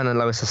 Superman and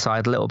Lois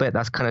aside a little bit,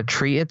 that's kind of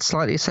treated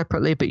slightly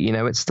separately, but you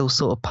know, it's still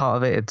sort of part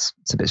of it.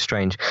 It's a bit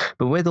strange.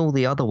 But with all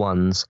the other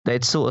ones,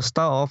 they'd sort of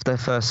start off their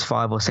first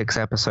 5 or 6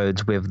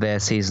 episodes with their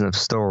season of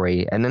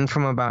story, and then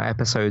from about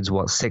episodes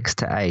 6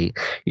 to 8,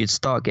 you'd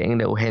start getting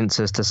little hints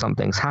as to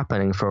something's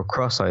happening for a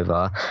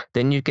crossover.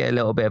 Then you'd get a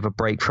little bit of a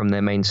break from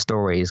their main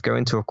stories, go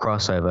into a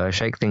crossover,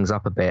 shake things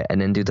up a bit, and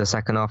then do the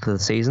second half of the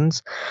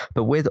seasons.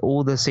 But with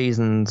all the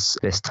seasons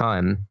this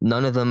time,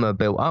 none of them are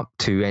built up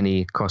to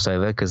any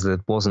crossover because there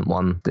wasn't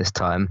one this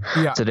time.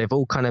 So they've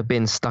all kind of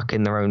been stuck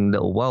in their own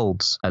little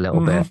worlds a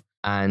little bit.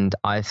 And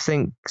I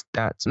think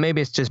that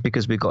maybe it's just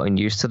because we've gotten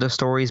used to the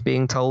stories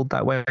being told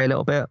that way a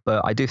little bit.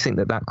 But I do think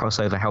that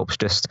crossover helps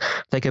just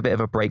take a bit of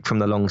a break from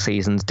the long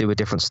seasons, do a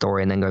different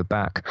story and then go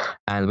back.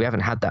 And we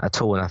haven't had that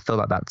at all. And I feel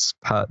like that's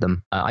hurt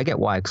them. I get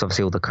why, because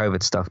obviously all the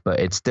COVID stuff, but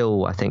it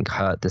still, I think,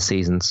 hurt the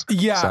seasons.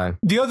 Yeah. So.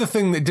 The other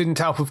thing that didn't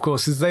help, of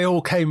course, is they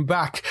all came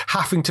back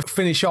having to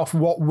finish off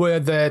what were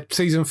their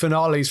season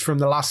finales from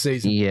the last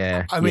season.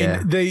 Yeah. I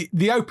mean,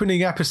 the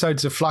opening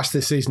episodes of Flash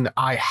this season,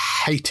 I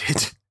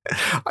hated.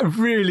 I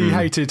really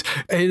hated.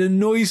 It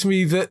annoys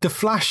me that the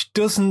Flash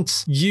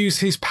doesn't use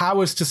his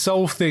powers to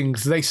solve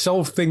things. They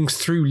solve things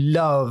through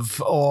love,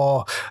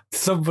 or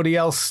somebody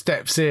else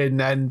steps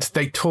in and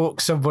they talk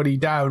somebody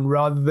down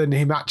rather than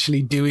him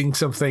actually doing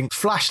something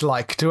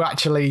Flash-like to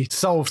actually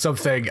solve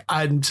something.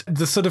 And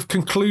the sort of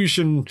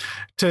conclusion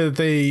to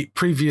the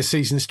previous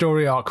season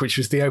story arc, which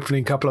was the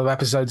opening couple of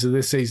episodes of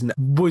this season,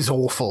 was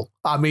awful.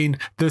 I mean,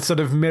 the sort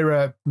of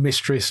mirror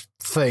mistress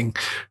thing,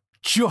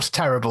 just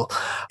terrible.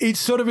 It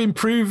sort of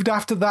improved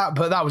after that,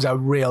 but that was a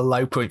real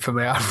low point for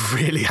me. I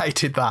really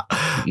hated that.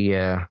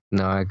 Yeah,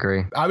 no, I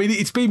agree. I mean,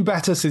 it's been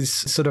better since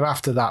sort of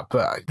after that,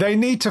 but they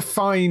need to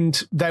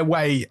find their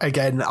way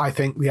again, I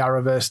think, the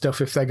Arrowverse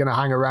stuff, if they're going to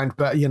hang around.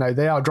 But, you know,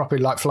 they are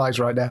dropping like flies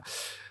right now.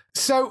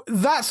 So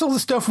that's all the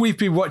stuff we've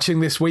been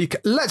watching this week.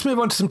 Let's move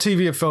on to some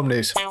TV and film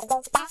news.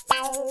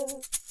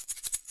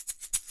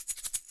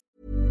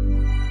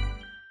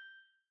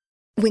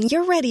 When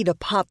you're ready to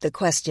pop the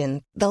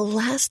question, the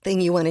last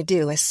thing you want to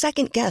do is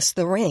second-guess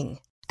the ring.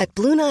 At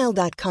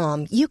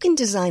BlueNile.com, you can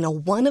design a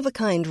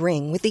one-of-a-kind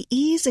ring with the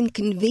ease and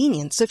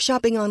convenience of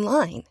shopping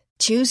online.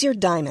 Choose your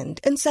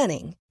diamond and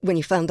setting. When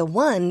you find the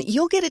one,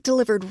 you'll get it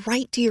delivered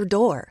right to your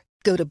door.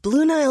 Go to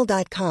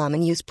BlueNile.com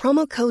and use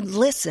promo code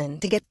LISTEN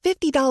to get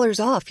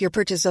 $50 off your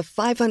purchase of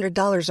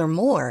 $500 or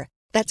more.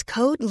 That's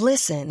code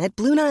LISTEN at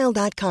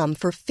BlueNile.com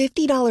for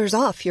 $50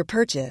 off your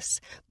purchase.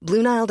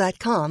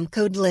 BlueNile.com,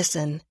 code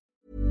LISTEN.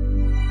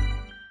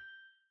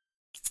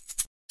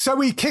 So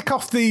we kick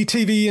off the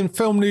TV and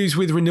film news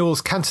with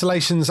renewals,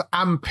 cancellations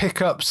and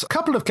pickups. A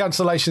couple of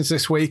cancellations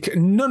this week.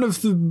 None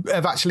of them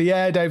have actually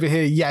aired over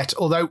here yet,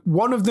 although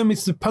one of them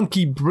is the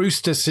Punky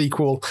Brewster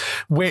sequel,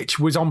 which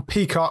was on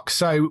Peacock,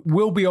 so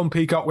will be on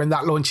Peacock when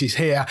that launches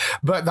here,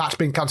 but that's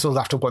been cancelled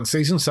after one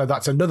season, so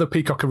that's another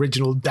Peacock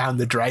original down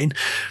the drain.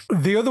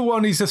 The other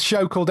one is a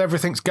show called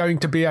Everything's Going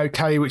to Be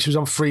Okay, which was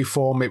on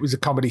Freeform. It was a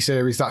comedy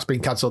series that's been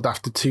cancelled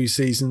after 2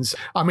 seasons.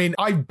 I mean,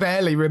 I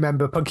barely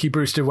remember Punky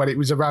Brewster when it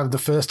was around the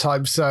first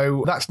time,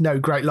 so that's no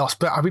great loss.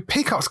 But I mean,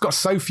 Peacock's got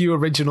so few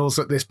originals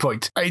at this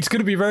point. It's going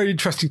to be very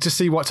interesting to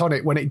see what's on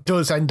it when it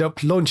does end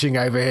up launching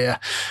over here,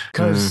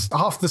 because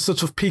half the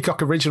sort of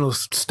Peacock original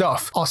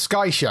stuff are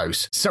Sky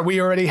shows, so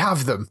we already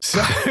have them.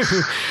 So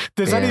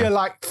there's only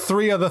like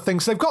 3 other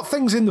things. They've got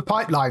things in the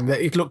pipeline that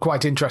it look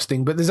quite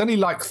interesting, but there's only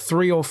like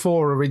 3 or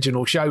 4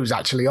 original shows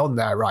actually on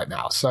there right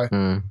now, so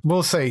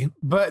we'll see.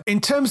 But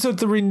in terms of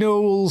the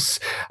renewals,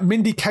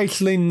 Mindy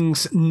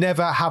Kaling's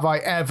Never Have I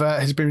Ever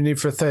has been renewed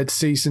for a 3rd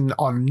season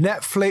on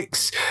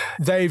Netflix.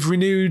 They've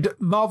renewed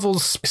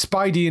Marvel's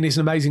Spidey and His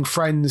Amazing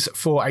Friends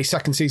for a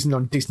 2nd season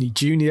on Disney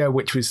Junior,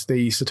 which was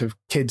the sort of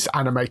kids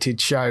animated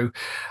show.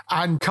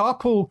 And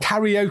Carpool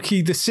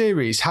Karaoke, the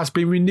series, has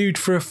been renewed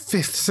for a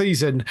 5th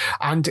season,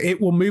 and it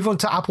will move on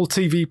to Apple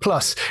TV+.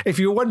 If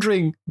you're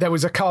wondering, there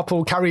was a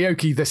Carpool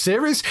Karaoke, the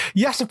series?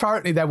 Yes,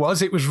 apparently there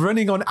was. It was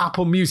running on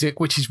Apple Music,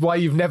 which is why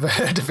you've never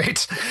heard of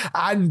it.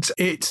 And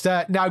it's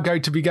now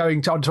going to be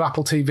going onto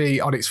Apple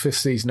TV on its 5th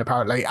season,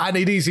 apparently. And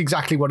it is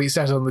exactly what it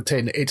says on the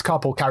tin. It's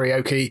Carpool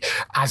Karaoke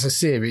as a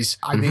series.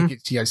 I think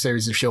it's a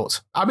series of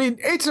shorts. I mean,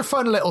 it's a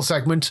fun little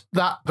segment,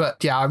 but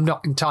yeah, I'm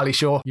not entirely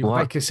sure you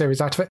make a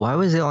series out of it. Why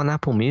was it on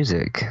Apple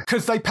Music?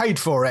 Because they paid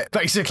for it,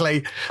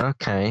 basically.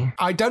 Okay.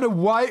 I don't know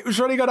why it was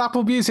running on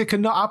Apple Music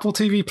and not Apple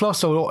TV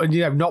Plus, or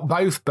not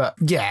both, but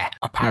yeah,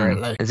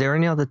 apparently. Is there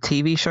any other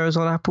TV shows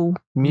on Apple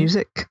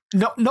Music?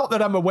 Not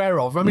that I'm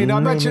aware of. I mean, I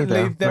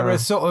imagine there are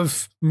sort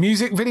of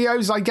music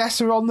videos, I guess,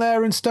 are on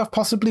there and stuff,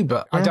 possibly,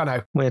 but I don't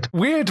know.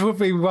 Weird would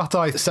be what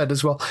I said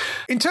as well.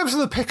 In terms of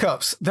the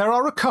pickups, there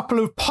are a couple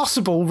of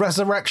possible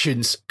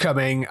resurrections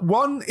coming.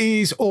 One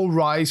is All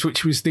Rise,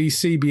 which was the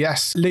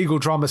CBS legal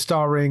drama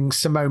starring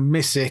Simone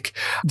Missick.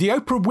 The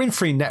Oprah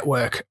Winfrey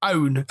Network,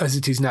 OWN as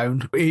it is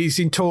known, is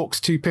in talks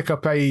to pick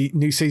up a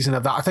new season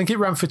of that. I think it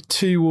ran for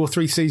 2 or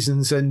 3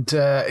 seasons, and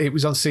it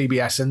was on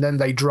CBS, and then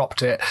they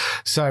dropped it.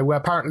 So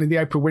apparently the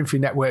Oprah Winfrey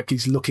Network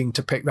is looking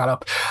to pick that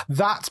up.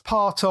 That's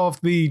part of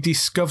the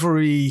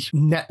Discovery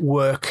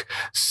Network,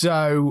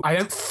 so I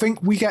don't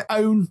think we get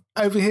OWN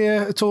over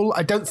here at all.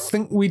 I don't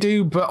think we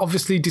do, but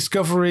obviously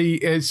Discovery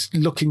is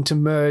looking to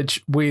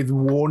merge with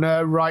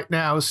Warner right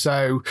now,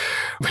 so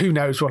who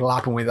knows what will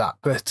happen with that.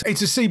 But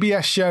it's a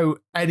CBS show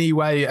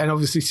anyway, and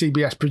obviously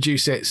CBS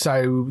produce it,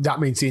 so that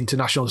means the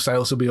international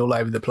sales will be all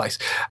over the place.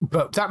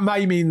 But that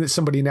may mean that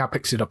somebody now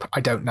picks it up.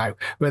 I don't know.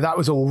 But that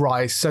was All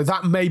Rise, so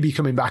that may be be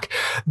coming back.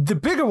 The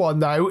bigger one,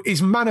 though,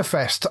 is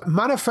Manifest.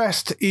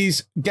 Manifest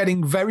is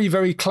getting very,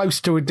 very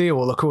close to a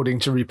deal, according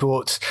to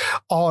reports,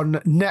 on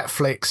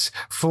Netflix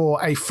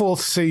for a 4th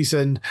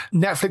season.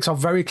 Netflix are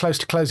very close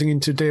to closing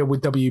into a deal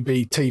with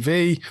WB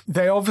TV.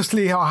 They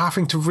obviously are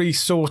having to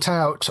re-sort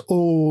out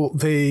all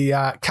the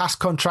cast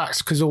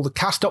contracts because all the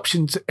cast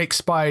options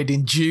expired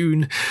in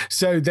June.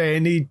 So they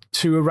need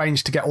to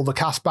arrange to get all the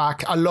cast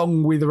back,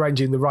 along with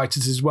arranging the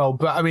writers as well.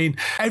 But I mean,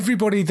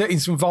 everybody that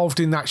is involved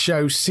in that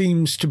show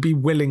seems to be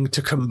willing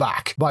to come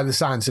back by the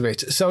sounds of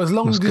it. So as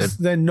long as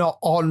they're not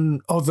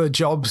on other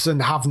jobs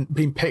and haven't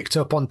been picked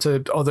up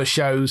onto other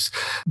shows,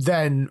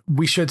 then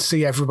we should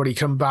see everybody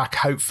come back,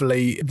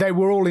 hopefully. They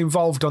were all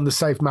involved on the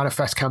Save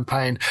Manifest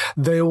campaign.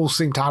 They all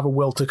seem to have a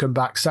will to come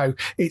back. So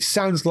it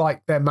sounds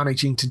like they're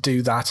managing to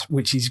do that,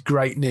 which is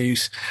great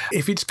news.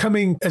 If it's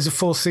coming as a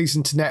 4th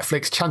season to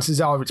Netflix, chances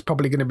are it's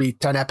probably going to be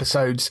 10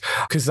 episodes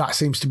because that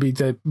seems to be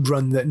the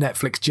run that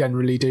Netflix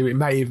generally do. It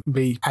may even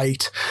be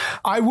 8.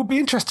 I would be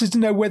interested to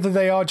know whether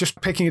they are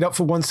just picking it up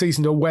for 1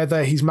 season or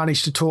whether he's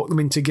managed to talk them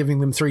into giving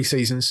them 3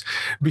 seasons,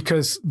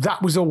 because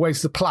that was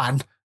always the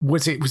plan,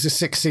 was it was a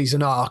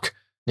 6-season arc.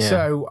 Yeah.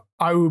 So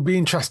I would be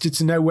interested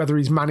to know whether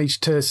he's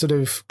managed to sort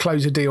of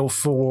close a deal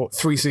for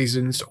 3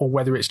 seasons or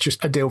whether it's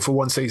just a deal for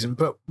 1 season.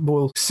 But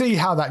we'll see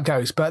how that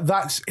goes. But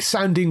that's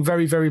sounding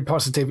very, very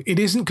positive. It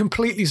isn't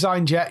completely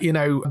signed yet,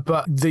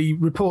 but the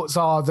reports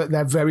are that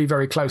they're very,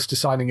 very close to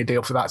signing a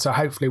deal for that. So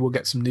hopefully we'll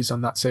get some news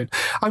on that soon.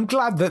 I'm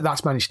glad that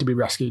that's managed to be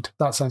rescued.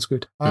 That sounds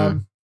good.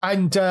 And,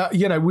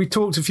 we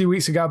talked a few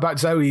weeks ago about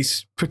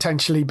Zoe's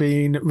potentially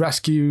being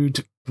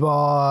rescued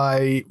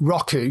by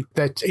Roku.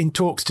 They're in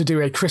talks to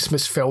do a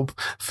Christmas film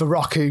for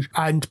Roku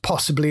and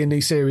possibly a new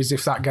series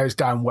if that goes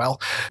down well.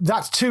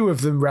 That's 2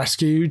 of them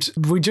rescued.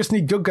 We just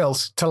need Good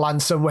Girls to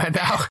land somewhere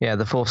now. Yeah,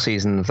 the 4th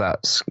season of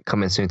that's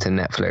coming soon to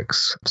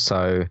Netflix.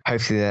 So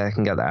hopefully they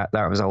can get that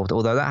resolved.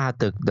 Although that had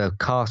the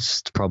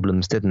cast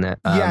problems, didn't it?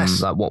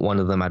 Yes. Like one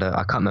of them had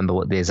I can't remember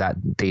what the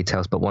exact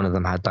details, but one of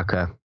them had like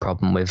a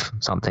problem with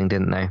something,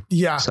 didn't they?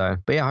 Yeah. So,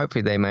 but yeah,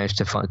 hopefully they managed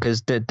to find,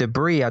 because the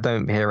Debris, I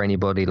don't hear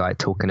anybody like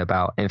talking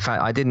about. In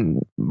fact, I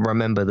didn't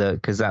remember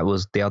because that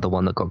was the other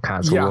one that got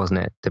cancelled,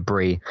 wasn't it?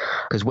 Debris.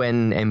 Because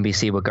when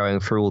NBC were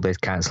going through all those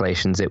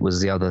cancellations, it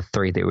was the other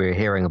 3 that we were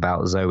hearing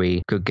about: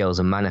 Zoe, Good Girls,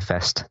 and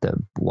Manifest. The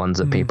ones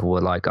that people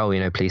were like, oh,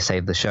 please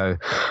save the show.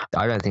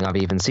 I don't think I've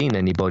even seen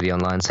anybody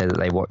online say that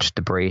they watched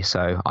Debris.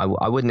 So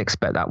I wouldn't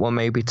expect that one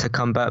maybe to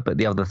come back, but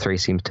the other 3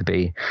 seem to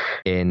be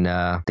in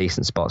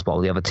decent spots. Well,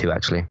 the other 2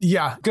 actually.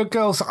 Yeah, Good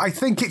Girls. I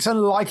think it's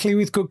unlikely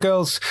with Good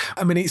Girls.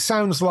 I mean, it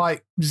sounds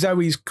like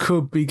Zoe's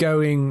could be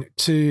going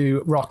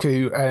to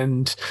Roku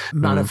and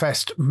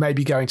Manifest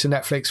maybe going to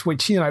Netflix,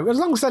 which, as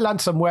long as they land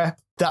somewhere,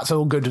 that's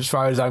all good as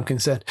far as I'm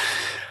concerned.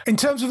 In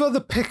terms of other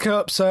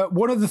pickups,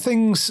 one of the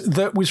things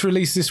that was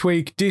released this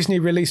week, Disney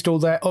released all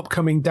their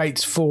upcoming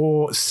dates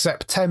for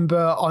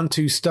September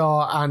onto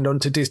Star and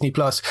onto Disney+.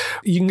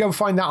 You can go and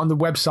find that on the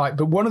website.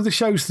 But one of the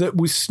shows that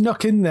was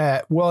snuck in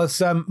there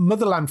was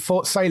Motherland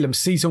Fort Salem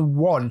Season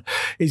 1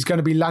 is going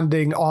to be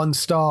landing on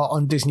Star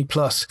on Disney+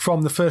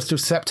 from the 1st of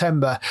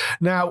September.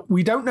 Now,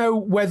 we don't know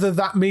whether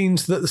that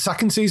means that the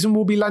 2nd season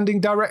will be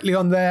landing directly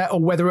on there or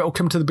whether it'll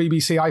come to the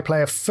BBC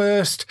iPlayer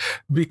first,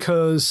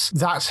 because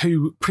that's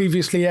who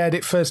previously aired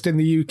it first in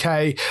the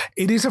UK.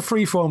 It is a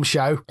freeform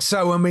show,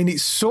 so I mean,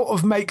 it sort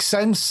of makes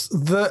sense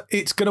that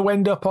it's going to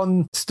end up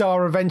on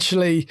Star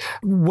eventually.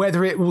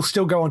 Whether it will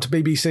still go on to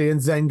BBC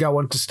and then go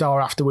on to Star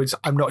afterwards,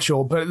 I'm not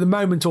sure. But at the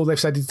moment, all they've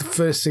said is the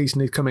 1st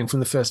season is coming from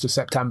the 1st of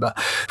September.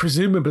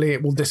 Presumably,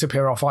 it will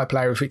disappear off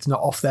iPlayer if it's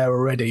not off there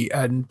already,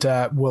 and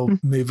will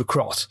move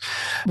across.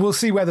 We'll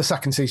see where the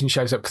 2nd season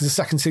shows up, because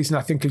the 2nd season,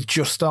 I think, has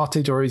just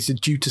started or is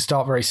due to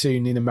start very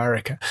soon in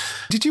America.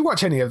 Did you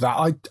watch any of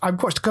that? I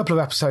watched a couple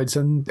of episodes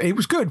and it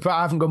was good, but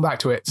I haven't gone back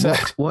to it. So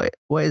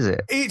what is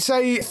it? It's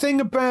a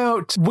thing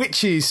about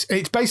witches.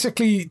 It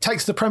basically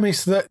takes the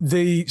premise that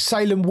the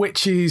Salem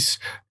witches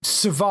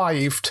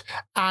survived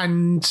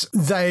and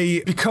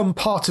they become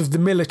part of the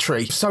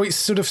military. So it's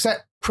sort of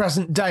set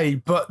present day,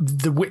 but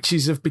the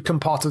witches have become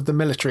part of the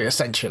military,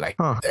 essentially.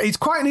 It's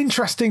quite an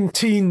interesting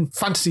teen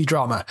fantasy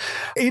drama.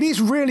 It is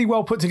really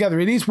well put together.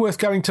 It is worth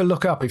going to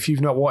look up if you've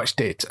not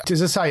watched it.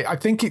 As I say, I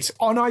think it's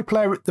on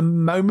iPlayer at the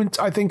moment,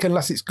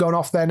 unless it's gone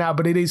off there now,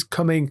 but it is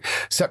coming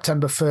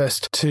September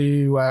 1st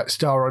to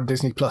Star on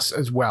Disney Plus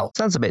as well.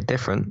 Sounds a bit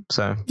different,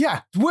 so...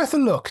 Yeah, worth a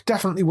look.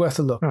 Definitely worth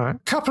a look. All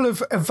right. Couple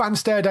of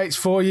advanced air dates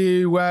for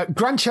you.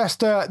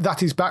 Grantchester,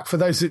 that is back for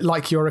those that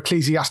like your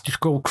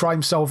ecclesiastical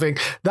crime solving.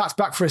 That's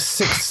back for a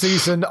 6th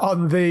season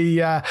on the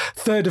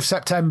 3rd of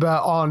September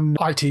on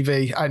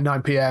ITV at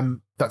 9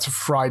 p.m. That's a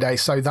Friday,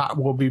 so that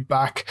will be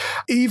back.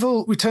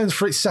 Evil returns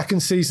for its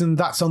 2nd season.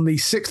 That's on the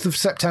 6th of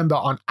September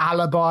on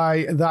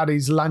Alibi. That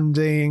is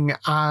landing.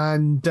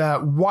 And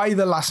Why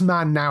the Last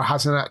Man now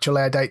has an actual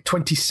air date,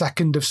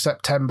 22nd of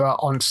September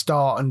on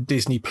Star and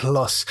Disney+,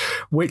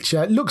 which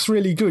looks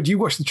really good. You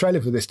watched the trailer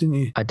for this, didn't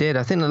you? I did.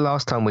 I think the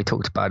last time we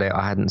talked about it,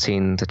 I hadn't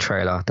seen the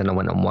trailer. Then I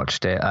went and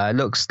watched it. It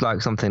looks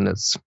like something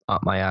that's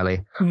up my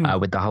alley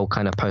with the whole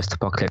kind of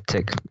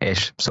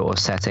post-apocalyptic-ish sort of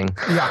setting.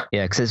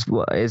 Yeah, because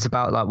it's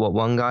about like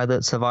one guy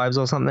that survives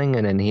or something,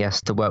 and then he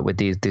has to work with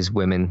these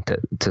women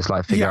to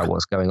like figure out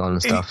what's going on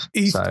and stuff.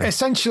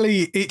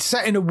 Essentially, it's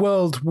set in a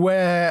world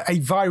where a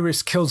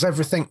virus kills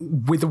everything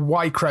with a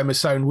Y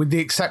chromosome, with the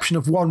exception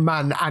of one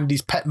man and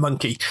his pet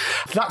monkey.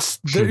 That's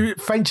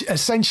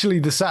essentially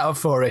the setup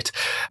for it.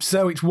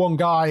 So it's one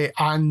guy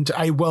and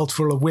a world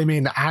full of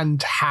women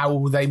and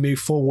how they move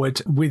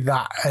forward with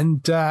that.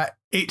 And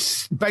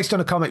it's based on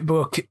a comic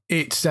book.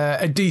 It's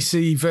a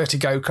DC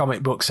Vertigo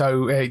comic book,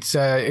 so it's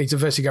a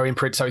Vertigo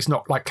imprint, so it's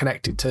not like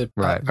connected to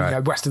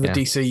rest of the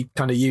DC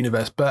kind of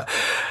universe. But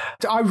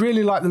I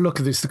really like the look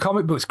of this. The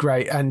comic book's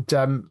great, and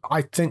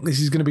I think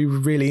this is going to be a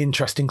really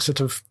interesting sort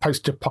of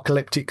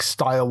post-apocalyptic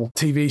style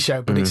TV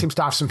show, but it seems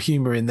to have some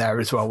humour in there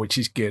as well, which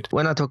is good.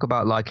 When I talk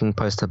about liking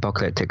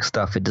post-apocalyptic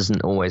stuff, it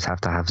doesn't always have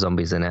to have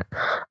zombies in it.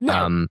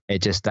 No.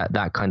 It just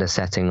that kind of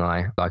setting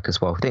I like as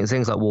well. I think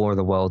things like War of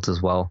the Worlds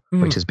as well,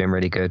 which has been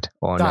really good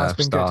on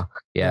Star.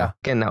 Yeah.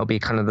 Again, that'll be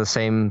kind of the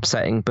same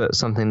setting, but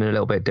something a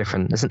little bit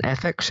different. It's an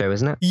FX show,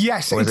 isn't it?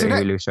 Yes. Or is it a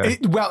Hulu show?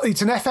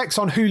 It's an FX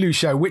on Hulu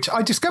show, which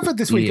I discovered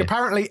this week. Yeah.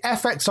 Apparently,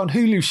 FX on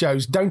Hulu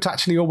shows don't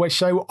actually always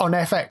show on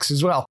FX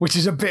as well, which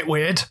is a bit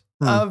weird.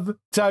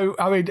 So,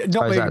 I mean,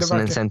 not being that's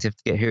an incentive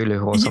to get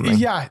Hulu or something.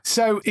 Yeah,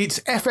 so it's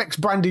FX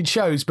branded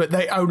shows, but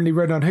they only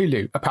run on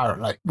Hulu,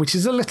 apparently, which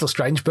is a little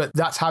strange, but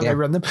that's how they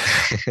run them.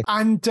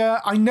 And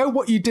I Know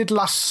What You Did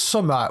Last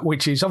Summer,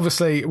 which is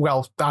obviously,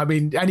 well, I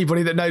mean,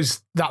 anybody that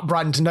knows that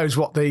brand knows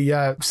what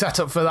the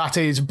setup for that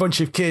is. A bunch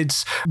of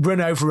kids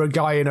run over a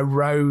guy in a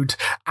road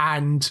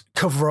and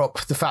cover up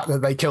the fact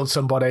that they killed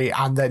somebody,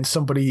 and then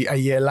somebody a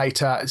year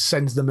later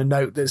sends them a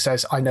note that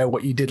says, I know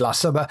what you did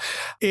last summer.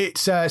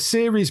 It's a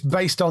series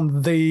based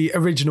on the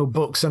original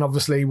books, and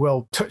obviously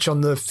we'll touch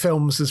on the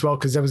films as well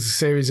because there was a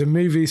series of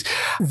movies.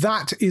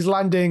 That is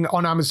landing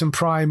on Amazon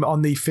Prime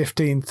on the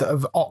 15th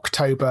of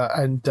October,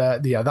 and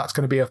that's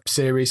going to be a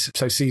series,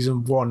 so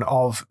season 1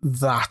 of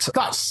that.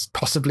 That's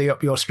possibly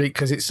up your street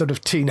because it's sort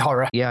of teen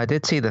horror. Yeah, I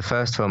did see the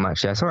first film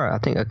actually. I saw it I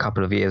think a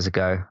couple of years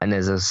ago, and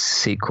there's a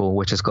sequel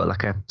which has got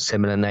like a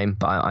similar name,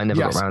 but I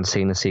never got around to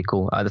seeing the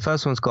sequel. The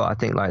first one's got I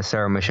think like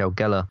Sarah Michelle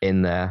Gellar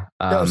in there,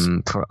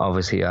 for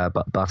obviously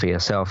Buffy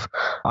herself.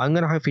 I'm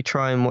going to hopefully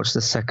try and watch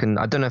the second.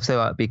 I don't know if they'll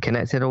like, be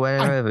connected or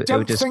whatever. It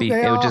would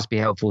just be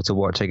helpful to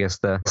watch, I guess,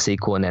 the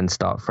sequel and then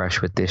start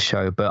fresh with this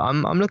show. But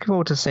I'm looking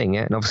forward to seeing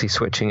it, and obviously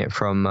switching it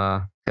from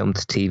film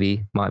to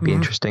TV might be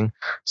interesting.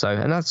 So,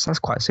 and that's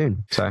quite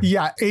soon. So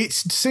yeah, it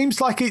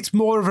seems like it's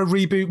more of a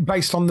reboot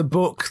based on the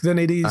book than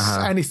it is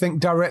anything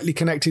directly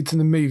connected to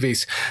the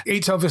movies.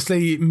 It's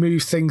obviously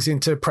moved things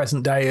into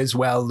present day as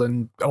well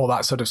and all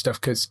that sort of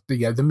stuff because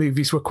the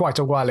movies were quite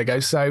a while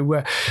ago.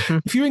 So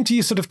if you're into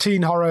your sort of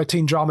teen horror,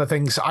 teen drama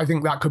things, I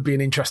think that could be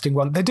an interesting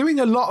one. They're doing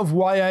a lot of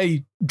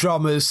YA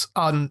dramas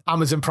on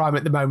Amazon Prime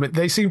at the moment.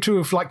 They seem to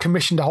have like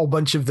commissioned a whole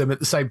bunch of them at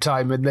the same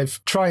time, and they're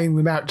trying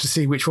them out to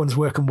see which ones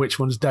work and which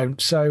ones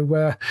don't.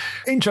 So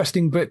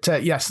interesting, but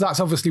yes, that's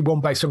obviously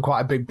one based on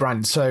quite a big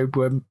brand. So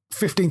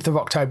 15th of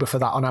October for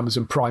that on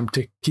Amazon Prime,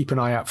 to keep an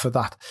eye out for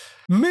that.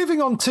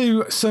 Moving on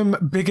to some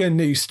bigger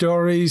news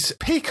stories.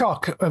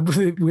 Peacock,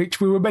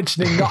 which we were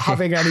mentioning not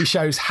having any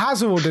shows,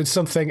 has ordered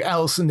something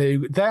else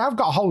new. They have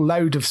got a whole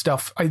load of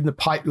stuff in the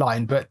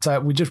pipeline, but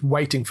we're just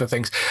waiting for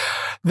things.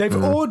 They've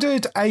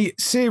ordered a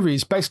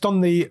series based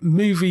on the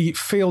movie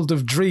Field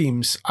of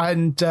Dreams.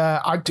 And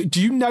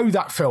do you know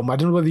that film? I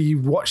don't know whether you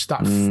watched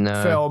that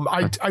film.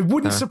 I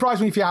wouldn't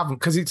surprise me if you haven't,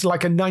 because it's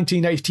like a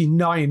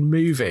 1989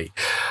 movie.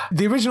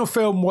 The original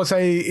film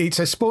it's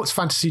a sports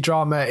fantasy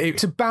drama.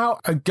 It's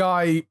about a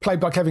guy played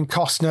by Kevin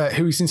Costner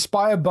who is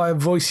inspired by a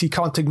voice he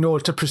can't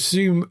ignore to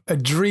pursue a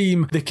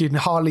dream that he can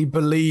hardly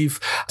believe.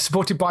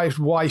 Supported by his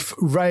wife,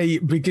 Ray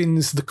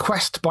begins the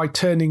quest by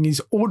turning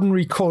his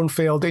ordinary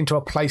cornfield into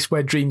a place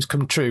where dreams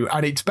come true.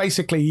 And it's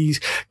basically he's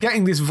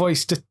getting this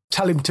voice to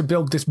tell him to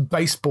build this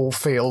baseball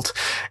field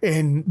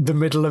in the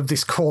middle of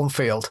this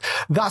cornfield.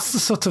 That's the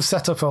sort of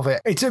setup of it.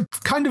 It's a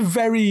kind of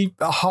very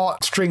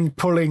heartstring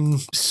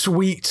pulling,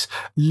 sweet,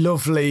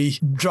 lovely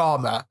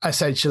drama,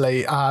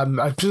 essentially.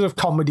 A sort of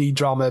comedy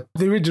drama.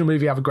 The original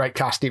movie had a great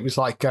cast. It was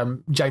like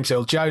James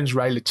Earl Jones,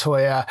 Ray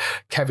Latoya,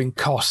 Kevin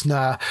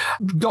Costner.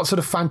 Got sort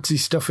of fantasy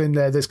stuff in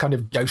there. There's kind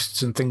of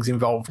ghosts and things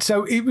involved.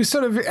 So it was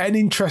sort of an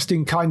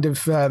interesting kind of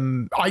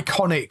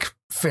iconic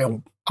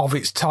film of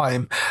its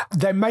time.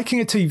 They're making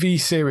a TV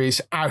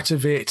series out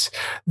of it.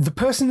 The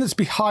person that's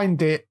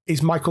behind it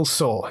is Michael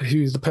Saw,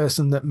 who's the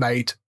person that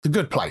made The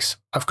Good Place,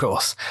 of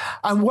course.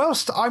 And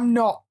whilst I'm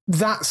not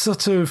that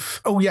sort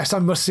of, oh yes, I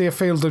must see a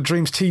Field of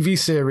Dreams TV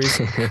series,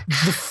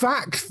 the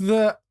fact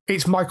that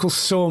it's Michael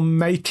Saw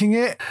making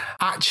it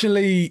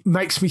actually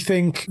makes me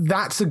think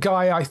that's a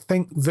guy I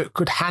think that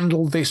could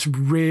handle this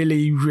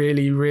really,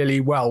 really, really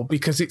well,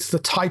 because it's the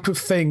type of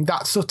thing,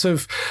 that sort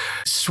of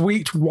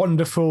sweet,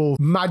 wonderful,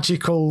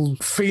 magical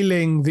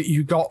feeling that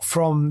you got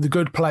from The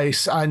Good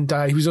Place. And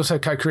he was also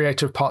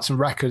co-creator of Parks and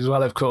Rec as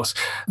well, of course.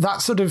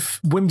 That sort of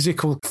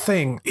whimsical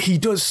thing he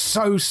does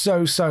so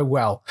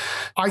well.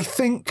 I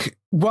think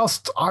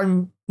whilst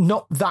I'm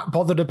not that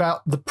bothered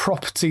about the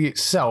property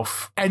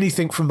itself,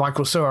 anything from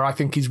Michael Cera I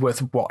think is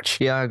worth a watch.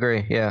 Yeah, I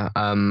agree. Yeah.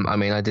 I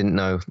mean, I didn't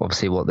know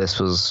obviously what this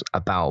was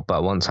about,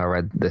 but once I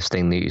read this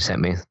thing that you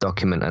sent me,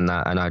 document and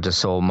I just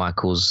saw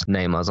Michael's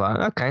name, I was like,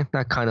 okay,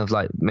 that kind of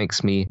like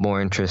makes me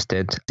more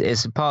interested.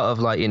 It's part of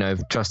like, you know,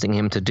 trusting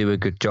him to do a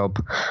good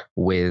job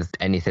with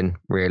anything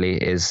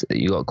really. Is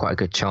you got quite a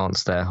good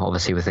chance there,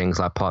 obviously, with things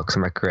like Parks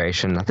and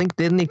Recreation. I think,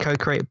 didn't he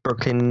co-create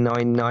Brooklyn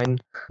Nine-Nine?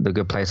 The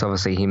Good Place,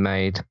 obviously, he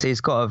made. So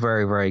he's got a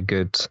very, very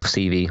good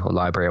CV or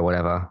library or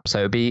whatever. So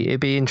it'd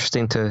be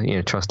interesting to, you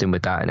know, trust him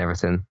with that and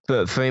everything.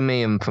 But for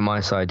me and for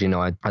my side, you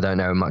know, I don't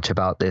know much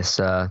about this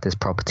this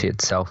property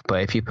itself.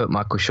 But if you put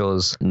Michael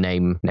Shaw's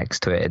name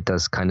next to it, it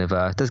does kind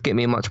of does get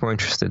me much more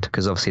interested,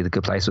 because obviously The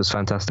Good Place was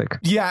fantastic.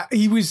 Yeah,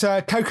 he was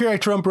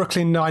co-creator on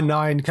Brooklyn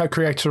Nine-Nine,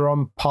 co-creator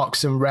on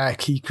Parks and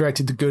Rec. He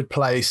created The Good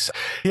Place.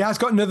 He has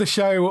got another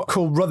show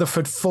called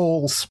Rutherford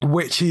Falls,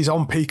 which is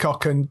on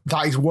Peacock, and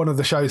that is one of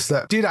the shows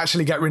that did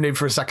actually get renewed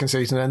for a second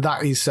season, and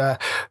that is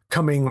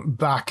coming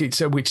back.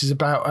 It's which is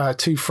about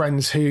two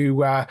friends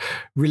who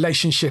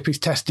relationship is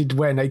tested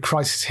when a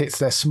crisis hits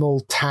their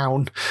small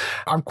town.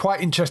 I'm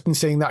quite interested in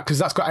seeing that, because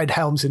that's got Ed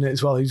Helms in it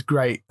as well, who's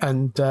great,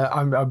 and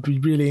I'd be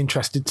really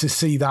interested to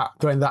see that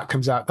when that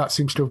comes out. That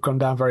seems to have gone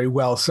down very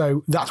well.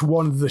 So that's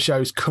one of the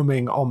shows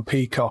coming on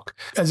Peacock.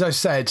 As I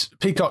said,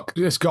 Peacock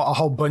has got a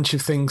whole bunch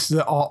of things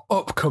that are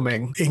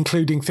upcoming,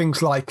 including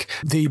things like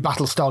the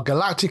Battlestar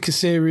Galactica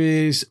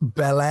series,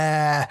 Bel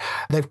Air.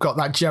 They've got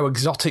that Joe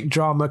Exotic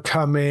drama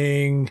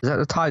coming. Is that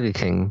the Tiger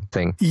King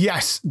thing?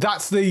 Yes,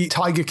 that's the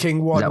Tiger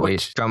King one. Is that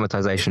which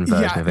dramatization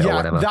version of it or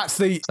whatever? That's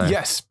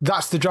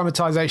the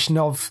dramatization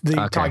of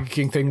the Tiger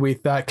King thing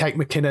with Kate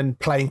McKinnon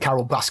playing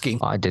Carol Baskin.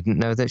 I didn't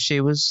know that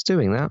she was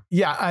doing that.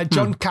 Yeah,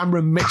 John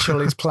Cameron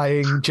Mitchell is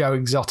playing Joe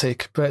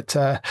Exotic, but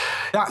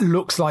that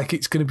looks like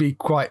it's going to be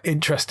quite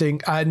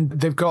interesting. And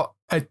they've got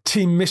a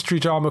teen mystery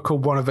drama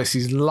called One of Us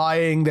is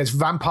Lying. There's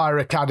Vampire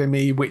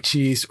Academy, which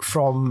is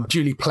from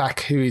Julie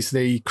Plec, who is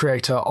the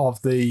creator of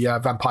the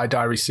Vampire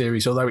Diaries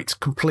series, although it's a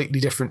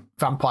completely different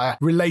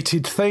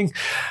vampire-related thing.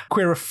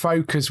 Queer of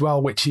Folk as well,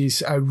 which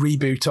is a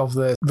reboot of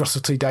the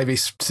Russell T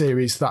Davies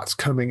series that's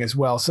coming as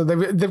well. So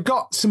they've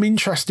got some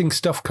interesting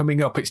stuff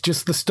coming up. It's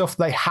just the stuff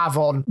they have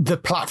on the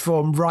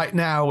platform right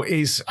now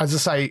is, as I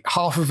say,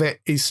 half of it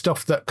is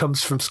stuff that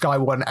comes from Sky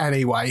One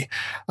anyway.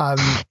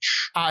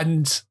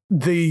 And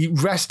the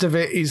rest of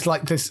it is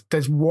like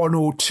there's one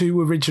or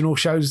two original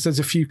shows. There's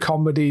a few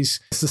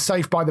comedies. It's the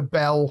Saved by the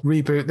Bell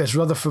reboot. There's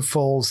Rutherford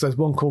Falls. There's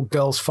one called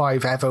Girls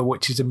 5 Ever,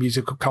 which is a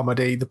musical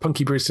comedy. The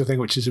Punky Brewster thing,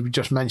 which as we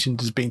just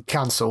mentioned, has been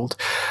cancelled.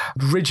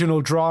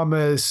 Original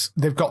dramas,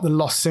 they've got The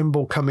Lost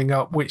Symbol coming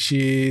up, which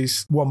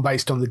is one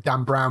based on the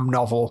Dan Brown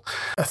novel.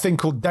 A thing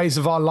called Days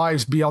of Our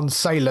Lives Beyond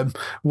Salem,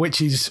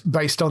 which is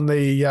based on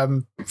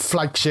the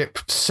flagship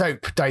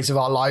soap Days of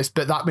Our Lives,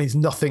 but that means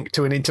nothing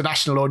to an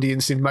international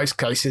audience in most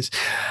cases.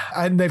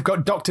 And they've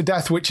got Dr.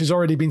 Death, which has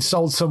already been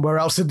sold somewhere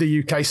else in the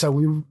UK,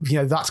 so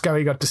that's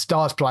going on to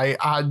Stars Play,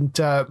 and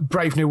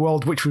Brave New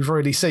World, which we've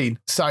already seen.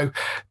 So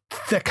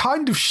they're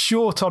kind of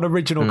short on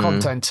original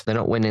content. They're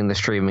not winning the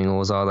streaming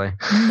wars, are they?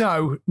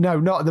 No,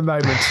 not at the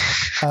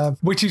moment.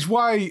 Which is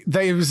why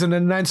there was an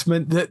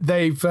announcement that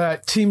they've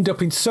teamed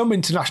up in some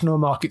international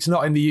markets,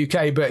 not in the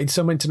UK, but in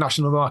some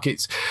international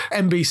markets.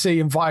 NBC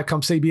and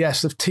Viacom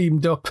CBS have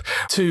teamed up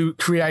to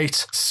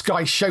create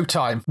Sky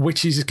Showtime,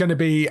 which is going to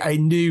be a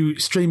new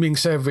streaming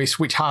service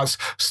which has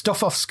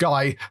stuff off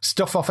Sky,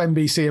 stuff off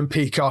NBC and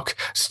Peacock,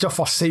 stuff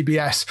off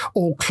CBS,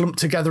 all clumped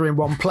together in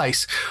one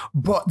place.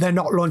 But they're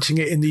not launching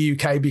it in the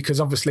UK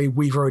because obviously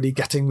we're already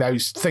getting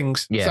those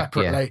things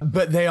separately. Yeah.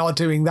 But they are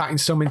doing that in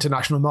some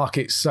international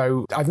markets.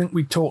 So I think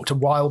we talked a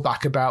while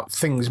back about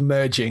things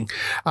merging,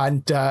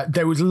 and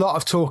there was a lot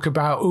of talk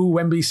about,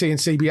 NBC and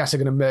CBS are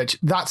going to merge.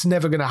 That's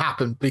never going to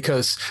happen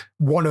because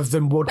one of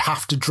them would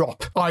have to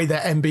drop either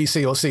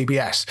NBC or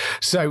CBS.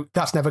 So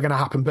that's never going to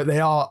happen. But they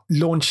are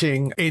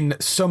launching in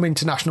some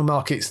international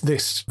markets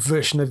this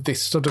version of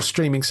this sort of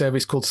streaming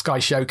service called Sky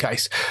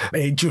Showcase.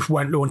 It just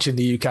won't launch in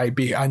the UK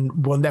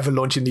and will never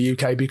launch in the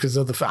UK because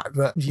of the fact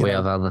that we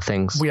have other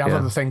things. We have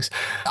other things.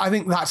 I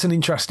think that's an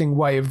interesting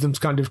way of them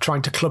kind of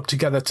trying to club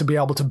together to be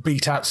able to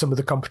beat out some of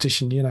the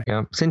competition,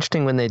 Yeah, it's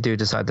interesting when they do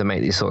decide to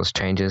make these sorts of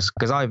changes,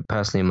 because I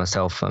personally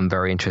myself am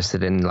very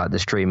interested in like the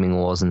streaming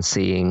wars and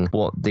seeing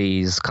what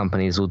these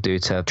companies will do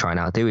to try and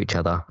outdo each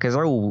other, because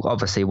they're all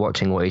obviously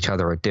watching what each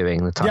other are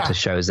doing, the types of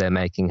shows they're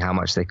making, how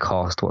much they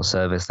cost, what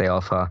service they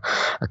offer,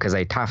 because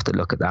they'd have to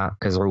look at that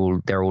because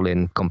they're all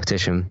in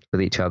competition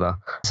with each other.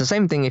 It's the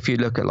same thing if you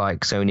look at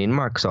like Sony and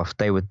Microsoft.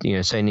 They would,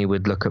 Sony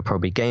would look at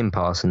probably Game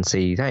Pass and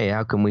see, hey,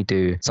 how can we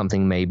do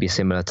something maybe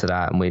similar to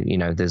that? And we,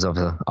 there's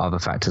other other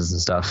factors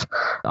and stuff.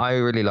 I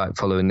really like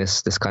following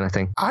this kind of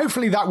thing.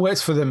 Hopefully that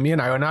works for them,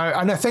 and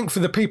I think for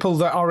the people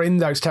that are in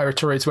those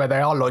territories where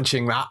they are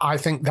launching that, I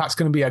think that's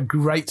going to be a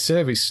great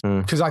service,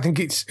 because I think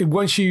it's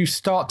once you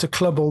start to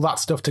club all that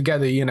stuff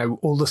together,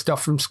 all the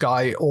stuff from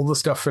Sky, all the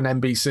stuff from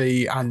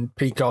NBC and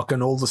Peacock,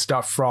 and all the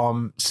stuff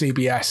from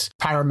CBS,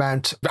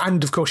 Paramount,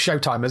 and of course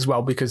Showtime as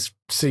well, because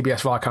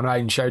CBS Viacom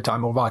own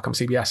Showtime, or Viacom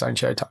CBS own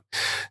Showtime.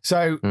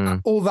 So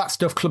all that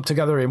stuff clubbed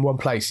together in one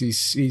place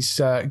is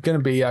going to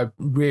be a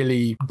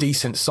really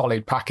decent,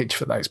 solid package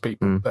for those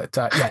people. But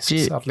yes,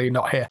 sadly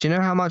not here. Do you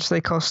know how much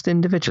they cost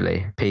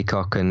individually,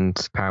 Peacock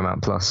and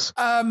Paramount Plus?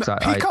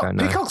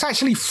 Peacock's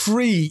actually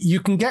free.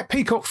 You can get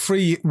Peacock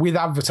free with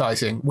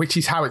advertising, which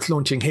is how it's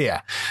launching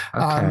here.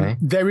 Okay.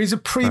 There is a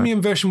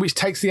premium version which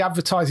takes the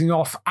advertising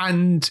off,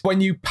 and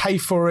when you pay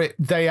for it,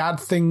 they add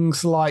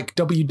things like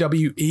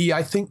WWE,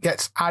 I think,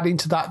 gets added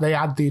into that. They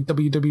add the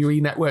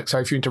WWE network, so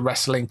if you're into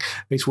wrestling,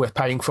 it's worth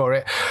paying for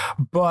it.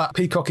 But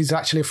Peacock is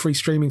actually a free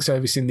streaming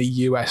service in the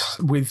US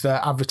with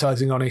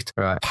advertising on it.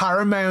 Right.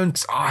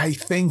 Paramount, I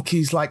think,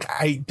 is like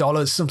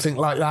 $8, something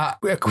like that,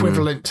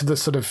 equivalent to the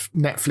sort of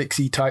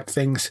Netflix-y type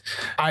things.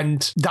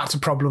 And that's a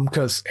problem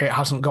because it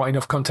hasn't got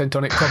enough content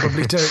on it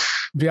probably to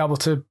be able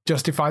to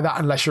justify that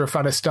unless you're a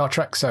fan of Star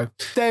Trek. So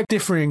they're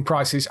differing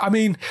prices. I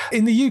mean,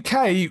 in the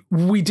UK,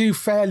 we do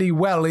fairly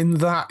well in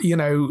that,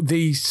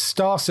 the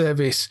Star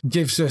service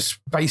gives us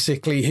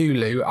basically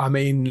Hulu. I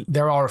mean,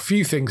 there are a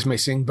few things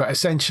missing, but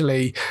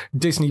essentially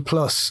Disney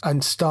Plus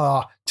and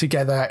Star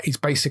together is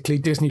basically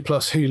Disney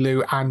Plus,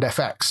 Hulu, and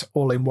FX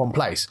all in one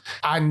place.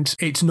 And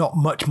it's not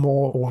much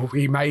more, or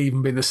it may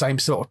even be the same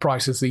sort of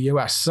price as the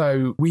US.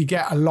 So we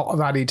get a lot of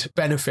added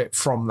benefit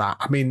from that.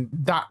 I mean,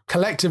 that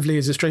collectively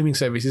as a streaming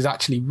service is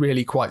actually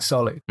really quite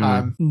solid.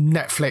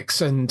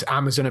 Netflix and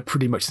Amazon are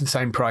pretty much the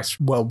same price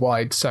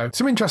worldwide. So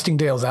some interesting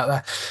deals out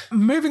there.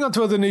 Moving on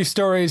to other news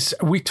stories,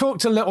 we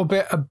talked a little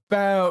bit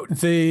about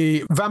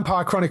the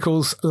Vampire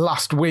Chronicles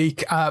last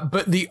week,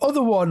 but the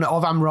other one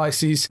of Anne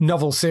Rice's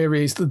novel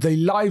series, The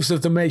Lives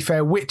of the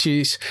Mayfair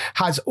Witches,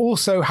 has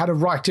also had a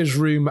writer's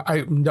room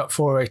opened up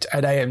for it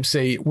at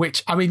AMC,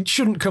 which, I mean,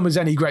 shouldn't come as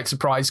any great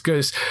surprise,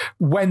 because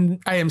when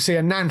AMC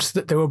announced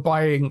that they were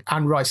buying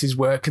Anne Rice's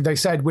work, they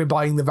said, we're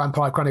buying the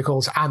Vampire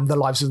Chronicles and The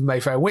Lives of the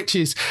Mayfair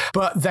Witches,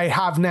 but they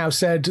have now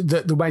said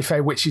that the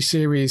Mayfair Witches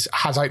series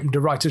has opened a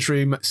writer's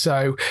room,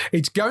 so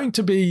it's going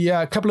to be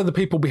a couple of the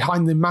people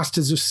behind the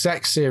Masters of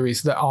Sex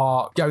series that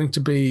are going to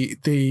be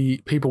the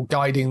people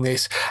guiding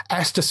this.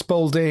 Esther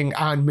Spaulding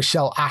and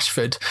Michelle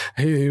Ashford,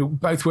 who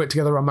both work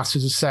together on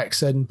Masters of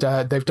Sex, and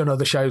they've done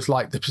other shows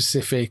like The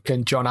Pacific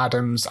and John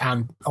Adams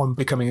and on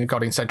Becoming a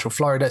God in Central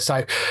Florida.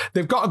 So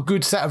they've got a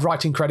good set of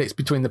writing credits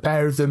between the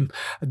pair of them.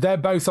 They're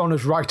both on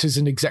as writers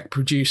and exec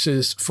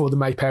producers for the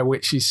Mayfair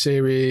Witches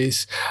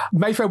series.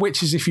 Mayfair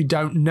Witches, if you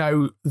don't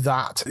know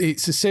that,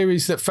 it's a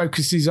series that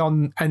focuses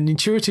on an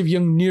intuitive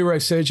young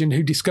neurosurgeon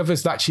who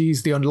discovers that she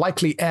is the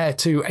unlikely heir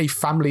to a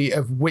family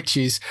of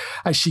witches.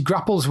 As she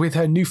grapples with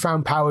her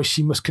newfound powers,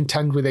 she must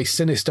contend with a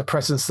sinister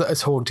presence that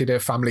has haunted her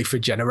family for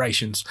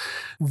generations.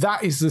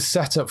 That is the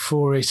setup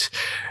for it.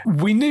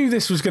 We knew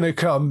this was going to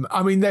come.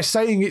 I mean, they're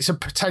saying it's a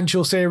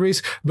potential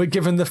series, but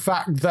given the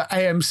fact that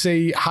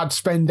AMC had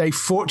spent a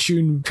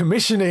fortune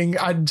commissioning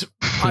and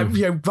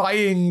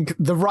buying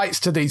the rights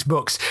to these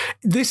books,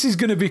 this is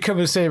going to become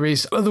a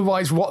series.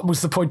 Otherwise, what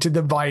was the point in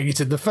them buying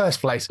it in the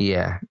first place?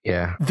 Yeah.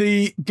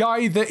 The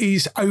guy that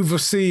is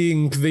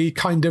overseeing the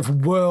kind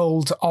of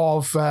world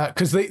of,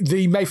 because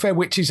the Mayfair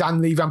Witches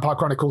and the Vampire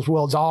Chronicles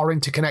worlds are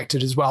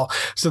interconnected as well.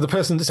 So the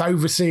person that's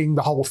overseeing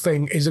the whole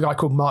thing is a guy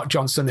called Mark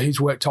Johnson,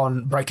 who's worked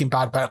on Breaking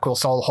Bad, Better Call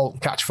Saul, Halt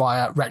and Catch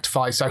Fire,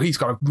 Rectify. So he's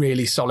got a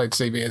really solid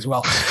CV as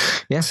well.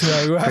 Yeah,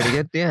 so, pretty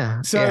good.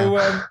 Yeah. So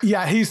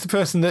he's the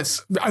person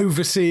that's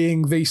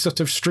overseeing the sort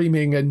of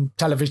streaming and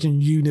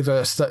television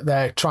universe that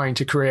they're trying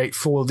to create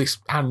for this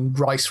Anne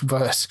Rice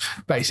verse,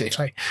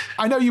 basically.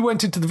 I know you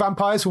went into the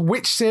vampires.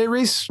 Which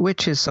series?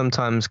 Witches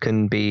sometimes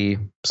can be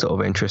sort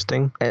of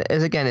interesting.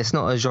 As again, it's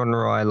not a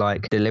genre I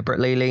like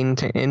deliberately lean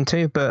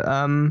into, but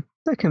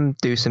they can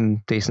do some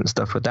decent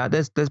stuff with that.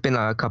 There's been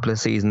like a couple of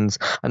seasons,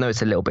 I know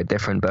it's a little bit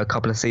different, but a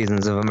couple of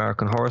seasons of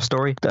American Horror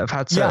Story that have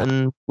had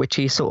certain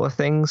witchy sort of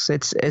things.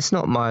 It's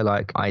not my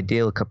like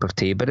ideal cup of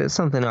tea, but it's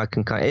something I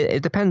can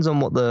it depends on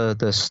what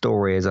the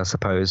story is, I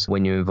suppose.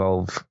 When you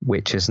involve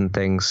witches and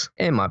things,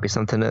 it might be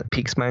something that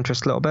piques my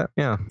interest a little bit.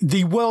 Yeah.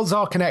 The worlds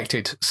are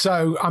connected.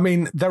 So, I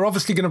mean, they're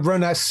obviously going to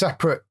run as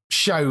separate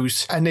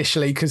shows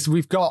initially, because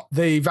we've got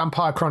the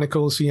Vampire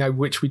Chronicles,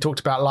 which we talked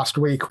about last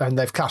week, and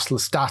they've cast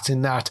Lestat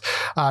in that.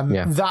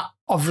 That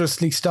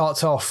obviously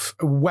starts off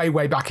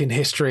way back in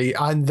history,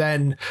 and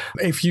then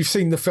if you've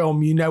seen the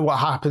film, you know what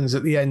happens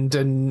at the end,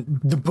 and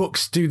the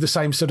books do the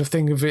same sort of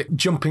thing of it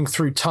jumping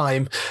through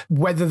time.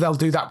 Whether they'll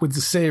do that with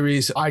the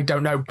series, I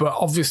don't know, but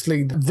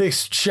obviously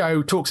this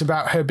show talks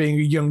about her being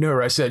a young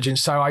neurosurgeon,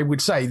 so I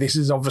would say this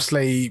is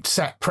obviously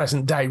set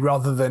present day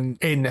rather than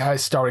in a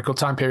historical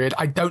time period.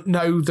 I don't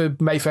know the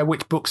Mayfair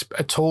Witch books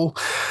at all,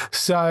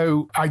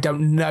 so I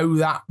don't know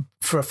that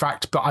for a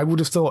fact, but I would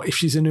have thought if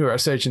she's a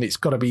neurosurgeon, it's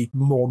got to be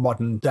more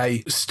modern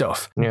day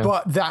stuff. Yeah.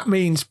 But that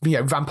means,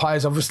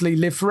 vampires obviously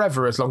live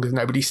forever as long as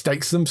nobody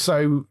stakes them.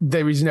 So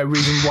there is no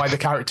reason why the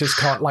characters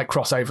can't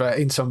cross over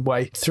in some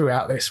way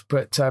throughout this.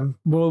 But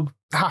we'll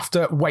have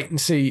to wait and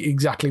see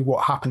exactly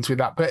what happens with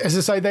that. But as I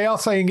say, they are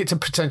saying it's a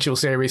potential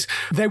series.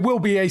 There will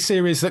be a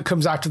series that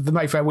comes out of the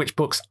Mayfair Witch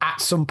books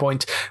at some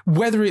point,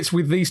 whether it's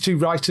with these two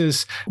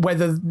writers,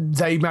 whether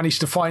they manage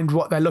to find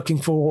what they're looking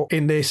for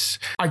in this,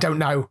 I don't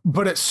know.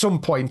 But at some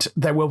point,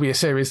 there will be a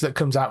series that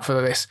comes out for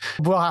this.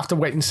 We'll have to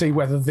wait and see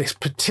whether this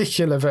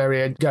particular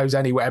variant goes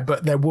anywhere,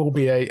 but there will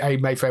be a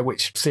Mayfair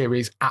Witch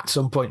series at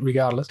some point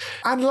regardless.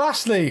 And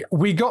lastly,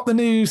 we got the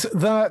news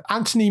that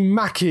Anthony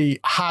Mackie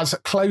has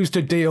closed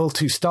a deal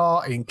to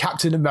star in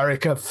Captain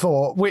America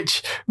 4,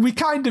 which we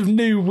kind of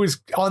knew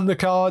was on the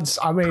cards.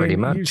 I mean, pretty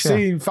much, you've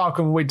seen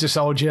Falcon Winter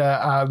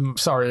Soldier.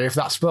 Sorry if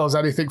that spoils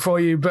anything for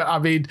you, but I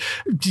mean,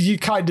 you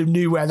kind of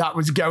knew where that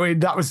was going.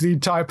 That was the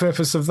entire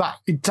purpose of that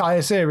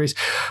entire series.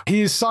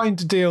 He has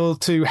signed a deal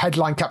to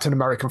headline Captain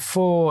America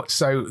 4,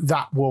 so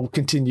that will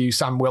continue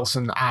Sam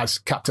Wilson as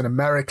Captain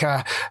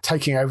America,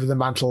 taking over the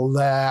mantle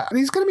there. And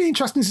it's going to be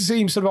interesting to see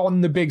him sort of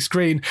on the big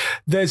screen.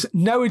 There's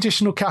no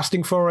additional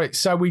casting for it,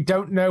 so we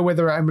don't know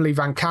whether Emily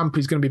Van Camp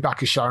is going to be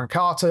back as Sharon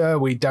Carter.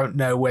 We don't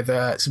know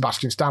whether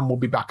Sebastian Stan will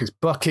be back as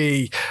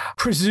Bucky.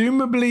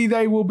 Presumably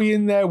they will be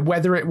in there.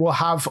 Whether it will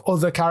have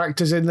other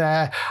characters in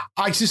there,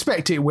 I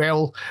suspect it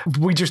will.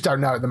 We just don't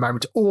know at the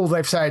moment. All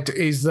they've said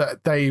is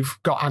that they've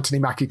got Anthony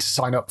Mackie to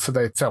sign up for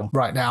the film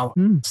right now.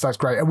 So that's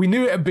great. And we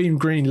knew it had been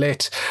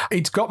greenlit.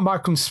 It's got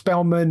Malcolm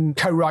Spellman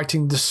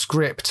co-writing the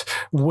script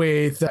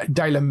with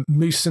Dalen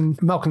Moosen.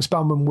 Malcolm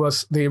Spellman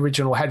was the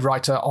original head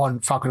writer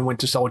on Falcon and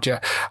Winter Soldier,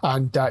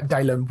 and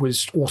Dalen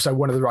was also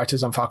one of the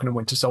writers on Falcon and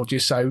Winter Soldier.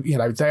 So,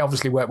 they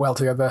obviously work well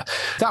together.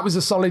 That was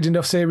a solid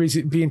enough series.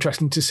 It'd be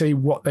interesting to see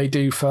what they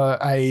do for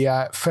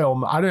a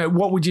film. I don't know.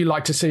 What would you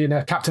like to see in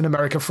a Captain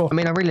America 4? I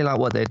mean, I really like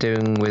what they're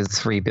doing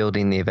with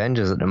rebuilding the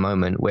Avengers at the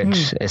moment,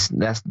 which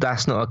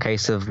that's not a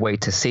case of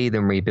wait to see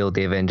them rebuild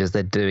the Avengers.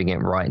 They're doing it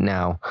right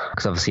now,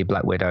 because obviously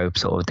Black Widow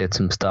sort of did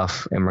some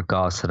stuff in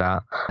regards to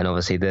that. And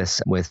obviously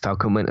this with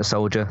Falcon Winter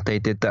Soldier, they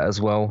did that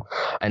as well.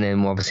 And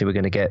then obviously we're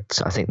going to get,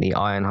 I think, the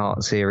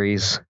Ironheart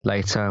series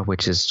later,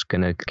 which is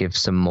going to give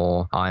some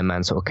more Iron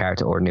Man sort of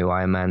character, or a new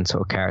Iron Man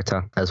sort of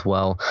character as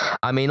well.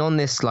 I mean, on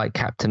this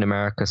Captain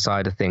America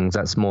side of things,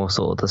 that's more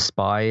sort of the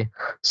spy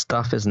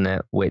stuff, isn't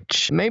it?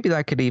 Which maybe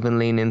that could even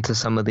lean into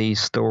some of the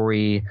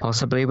story,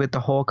 possibly with the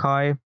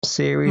Hawkeye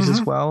series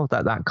as well,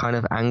 that kind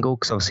of angle,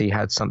 because obviously he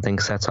had something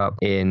set up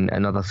in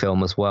another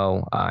film as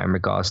well in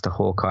regards to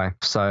Hawkeye.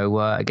 So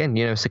again,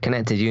 it's a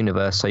connected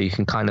universe, so you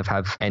can kind of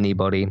have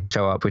anybody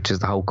show up, which is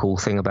the whole cool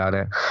thing about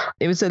it.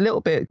 It was a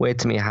little bit weird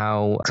to me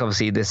how,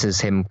 obviously this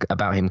is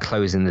about him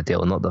closing the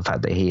deal, not the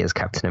fact that he is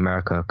Captain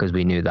America, because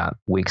we knew that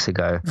weeks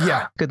ago.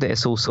 Yeah. Good that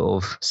it's all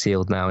sort of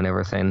sealed now and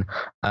everything.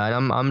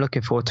 And I'm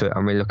looking forward to it.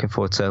 I'm really looking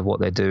forward to what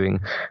they're doing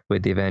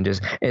with the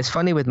Avengers. It's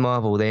funny with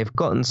Marvel, they've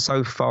gotten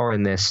so far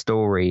in their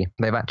story.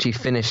 They've actually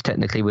finished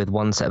technically with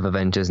one set of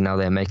Avengers. Now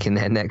they're making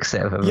their next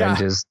set of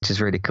Avengers, which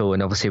is really cool.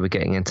 And obviously we're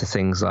getting into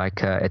things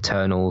like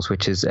Eternals,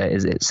 which is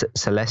it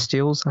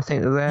Celestials, I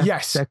think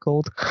they're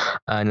called.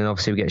 And then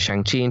obviously we get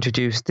Shang-Chi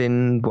introduced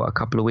in a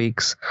couple of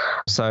weeks.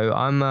 So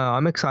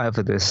I'm excited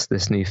for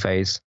this new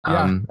phase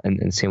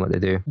and seeing what they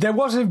do. There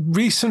was a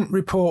recent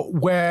report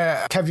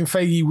where Kevin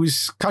Feige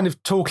was kind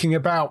of talking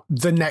about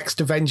the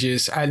next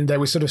Avengers, and they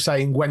were sort of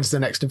saying, when's the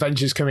next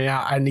Avengers coming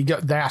out? And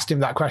they asked him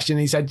that question.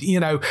 He said,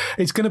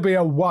 it's going to be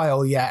a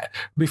while yet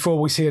before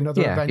we see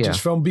another Avengers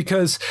film,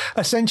 because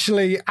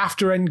essentially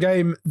after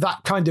Endgame,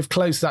 that kind of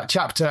closed that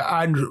chapter,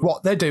 and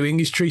what they're doing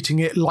is treating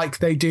it like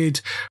they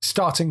did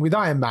starting with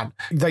Iron Man.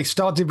 They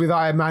started with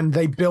Iron Man,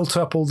 they built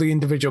up all the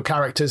individual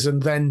characters,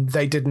 and then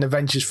they did an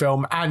Avengers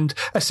film. And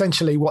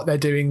essentially what they're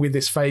doing with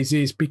this phase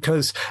is,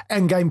 because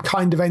Endgame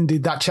kind of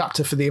ended that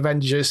chapter for the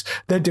Avengers,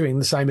 they're doing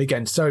the same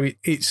again. So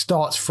it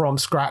starts from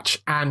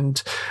scratch,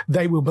 and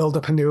they will build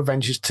up a new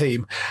Avengers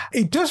team.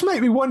 It does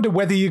make me wonder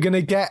whether you're going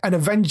to get an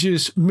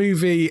Avengers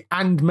movie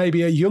and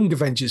maybe a Young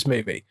Avengers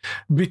movie,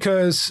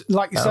 because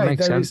like you say,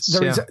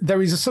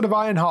 there is a sort of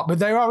Ironheart, but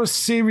there are a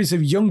series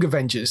of Young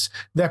Avengers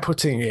they're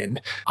putting in.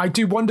 I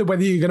do wonder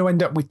whether you're going to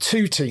end up with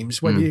two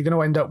teams, whether you're going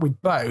to end up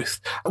with both.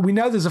 We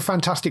know there's a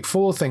Fantastic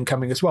Four thing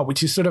coming as well,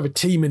 which is sort of a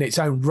team in its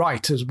own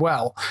right as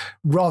well,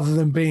 rather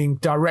than being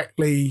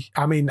directly,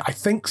 I mean, I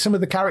think some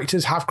of the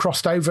characters have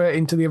crossed over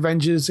into the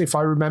Avengers, if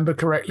I remember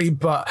correctly,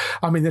 but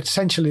I mean,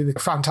 essentially the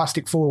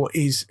Fantastic Four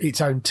is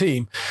its own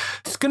team.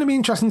 It's going to be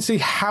interesting to see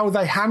how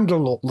they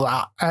handle all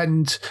that,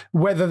 and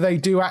whether they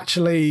do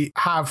actually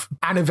have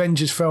an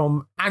Avengers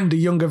film and a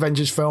Young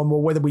Avengers film,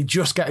 or whether we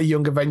just get a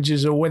Young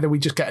Avengers, or whether we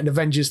just get an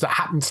Avengers that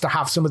happens to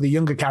have some of the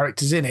younger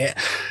characters in it.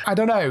 I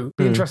don't know.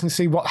 Be interesting to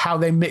see how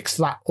they mix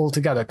that all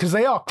together, because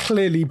they are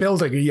clearly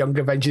building a Young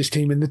Avengers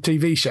team in the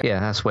TV show. Yeah,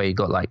 that's where you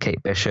got like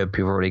Kate Bishop.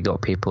 You've already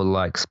got people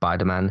like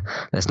Spider-Man.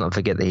 Let's not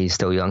forget that he's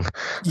still young.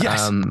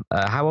 Yes.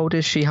 How old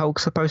is She-Hulk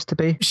supposed to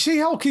be?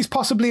 She-Hulk is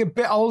possibly a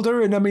bit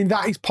older, and I mean,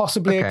 that is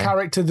possibly a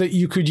character that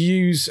you could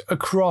use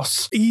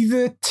across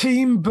either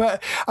team.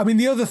 But I mean,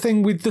 the other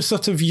thing with the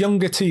sort of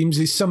younger teams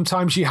is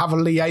sometimes you have a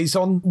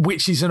liaison,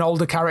 which is an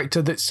older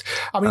character that's,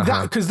 I mean,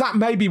 that, because that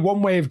may be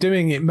one way of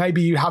doing it.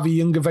 Maybe you have a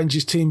Young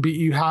Avengers team, but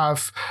you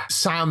have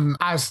Sam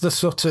as the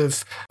sort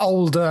of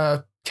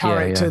older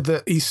character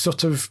that he's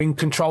sort of in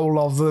control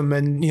of them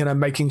and, you know,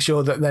 making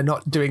sure that they're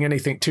not doing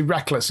anything too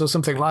reckless or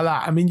something like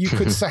that. I mean, you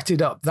could set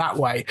it up that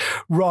way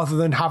rather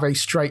than have a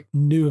straight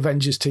new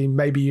Avengers team.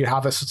 Maybe you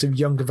have a sort of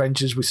Young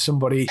Avengers with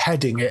somebody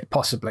heading it,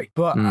 possibly.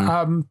 But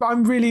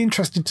I'm really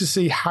interested to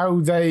see how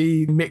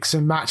they mix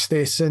and match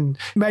this, and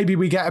maybe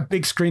we get a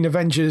big screen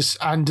Avengers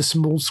and a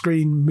small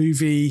screen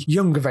movie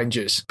Young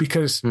Avengers,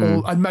 because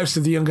and most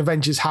of the Young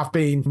Avengers have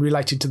been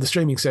related to the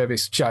streaming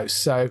service shows.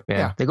 So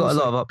yeah, they've got a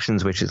lot of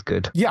options, which is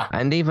good. Yeah.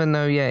 And even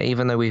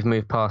though we've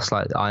moved past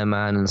like Iron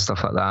Man and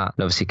stuff like that,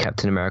 and obviously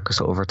Captain America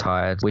sort of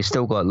retired, we've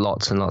still got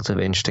lots and lots of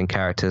interesting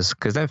characters.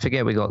 Because don't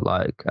forget, we got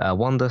like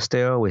Wanda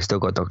still, we still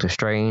got Doctor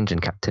Strange and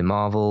Captain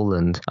Marvel,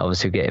 and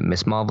obviously getting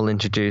Miss Marvel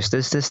introduced.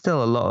 There's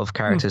still a lot of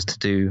characters to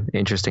do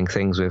interesting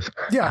things with.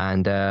 Yeah.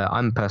 And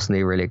I'm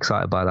personally really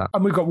excited by that.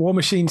 And we've got War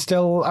Machine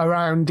still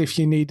around if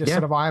you need a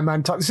sort of Iron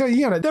Man type. So,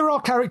 you know, there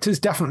are characters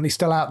definitely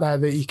still out there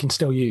that you can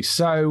still use.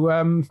 So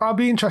I'll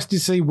be interested to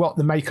see what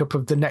the makeup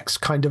of the next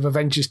kind of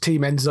Avengers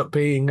team ends up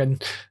being,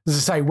 and as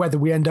I say, whether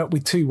we end up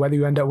with two, whether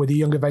you end up with a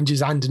Young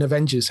Avengers and an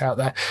Avengers out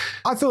there.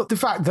 I thought the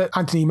fact that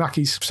Anthony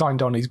Mackie's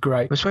signed on is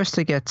great. We're supposed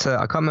to get I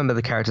can't remember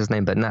the character's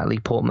name, but Natalie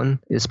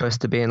Portman is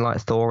supposed to be in like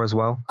Thor as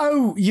well.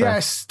 Oh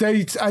yes,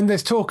 and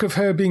there's talk of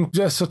her being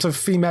a sort of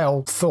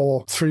female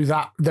Thor through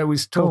that. There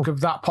was talk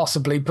of that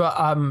possibly,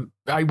 but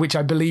which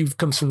I believe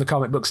comes from the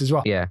comic books as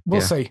well. Yeah,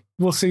 we'll see.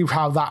 We'll see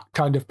how that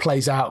kind of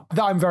plays out.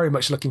 I'm very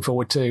much looking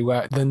forward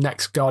to the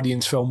next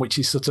Guardians film, which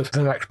is sort of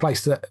the next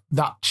place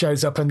that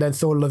shows up, and then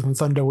Thor: Love and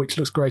Thunder, which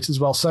looks great as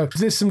well. So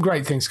there's some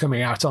great things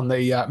coming out on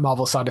the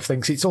Marvel side of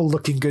things. It's all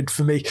looking good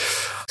for me.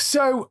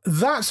 So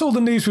that's all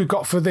the news we've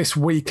got for this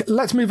week.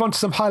 Let's move on to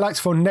some highlights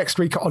for next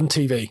week on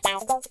TV.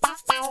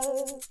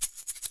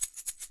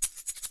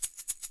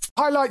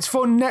 Highlights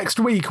for next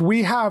week,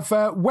 we have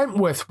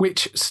Wentworth,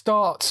 which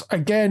starts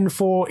again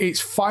for its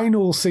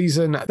final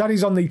season. That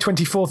is on the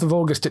 24th of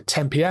August at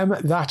 10 p.m.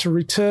 That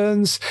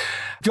returns.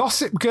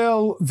 Gossip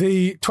Girl,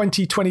 the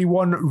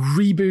 2021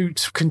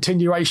 reboot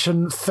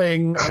continuation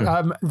thing,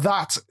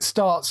 that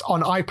starts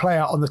on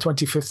iPlayer on the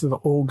 25th of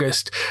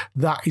August.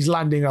 That is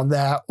landing on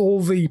there.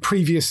 All the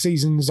previous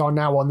seasons are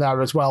now on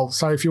there as well.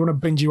 So if you want to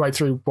binge your way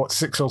through,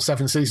 6 or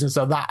 7 seasons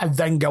of that and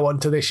then go on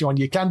to this one,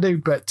 you can do.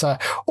 But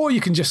or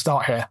you can just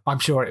start here. I'm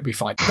sure it'll be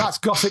fine. That's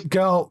Gossip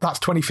Girl. That's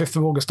 25th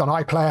of August on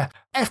iPlayer.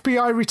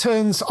 FBI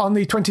returns on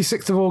the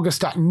 26th of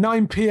August at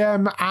 9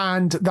 p.m.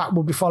 and that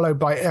will be followed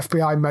by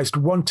FBI Most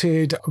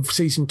Wanted of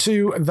Season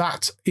 2.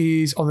 That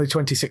is on the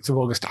 26th of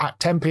August at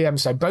 10 p.m.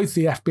 So both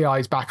the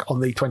FBI's back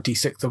on the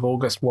 26th of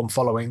August, one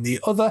following the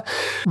other.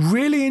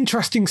 Really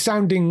interesting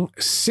sounding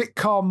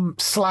sitcom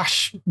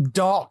 /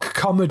 dark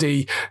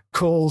comedy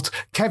called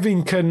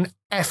Kevin Can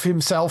F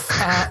Himself.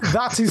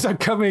 That is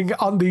coming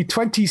on the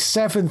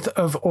 27th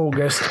of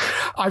August.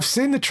 I've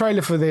seen the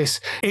trailer for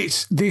this.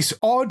 It's this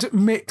odd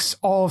mix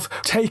of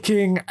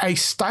taking a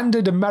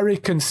standard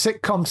American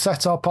sitcom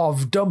setup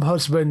of dumb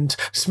husband,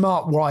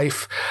 smart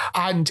wife,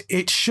 and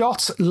it's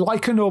shot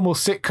like a normal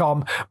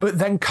sitcom, but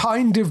then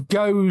kind of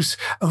goes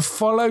and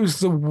follows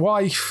the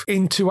wife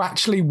into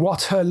actually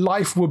what her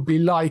life would be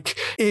like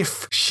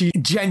if she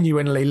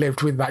genuinely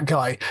lived with that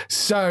guy.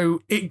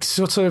 So it's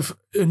sort of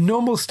a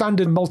normal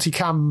standard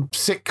multicam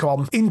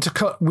sitcom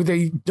intercut with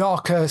a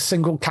darker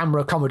single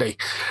camera comedy.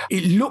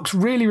 It looks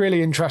really,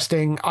 really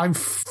interesting. I'm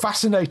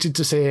fascinated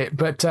to see it,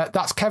 but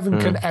that's Kevin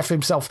Can F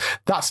Himself.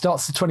 That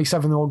starts the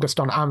 27th of August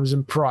on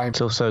Amazon Prime.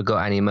 It's also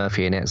got Annie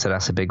Murphy in it, so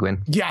that's a big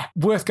win. Yeah,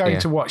 worth going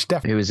to watch,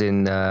 definitely. Who was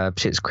in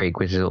Schitt's Creek,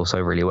 which is also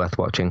really worth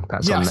watching.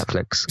 That's on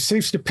Netflix.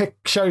 Seems to pick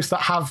shows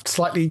that have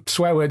slightly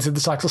swear words in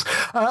the titles.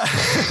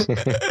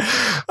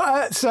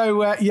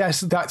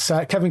 Yes, that's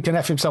Kevin Can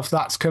F Himself.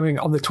 That's coming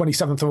on the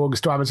 27th of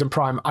August to Amazon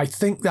Prime. I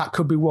think that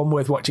could be one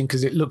worth watching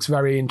because it looks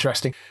very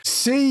interesting.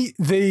 See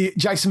the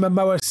Jason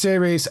Momoa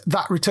series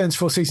that returns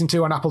for season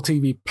 2 on Apple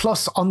TV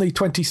Plus on the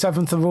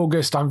 27th of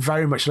August. I'm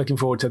very much looking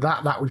forward to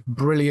that. That was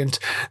brilliant,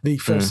 the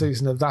first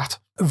season of that.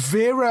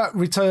 Vera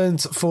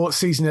returns for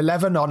season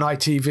 11 on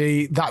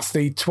ITV. That's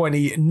the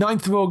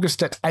 29th of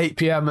August at 8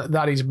 p.m.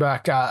 That is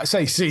back.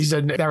 Say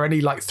season, there are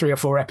only like 3 or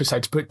 4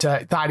 episodes, but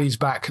that is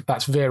back.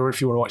 That's Vera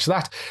if you want to watch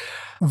that.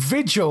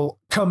 Vigil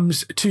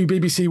comes to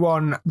BBC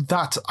One.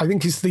 That, I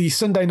think, is the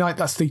Sunday night.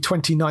 That's the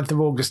 29th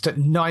of August at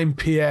 9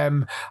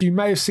 p.m. You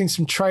may have seen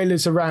some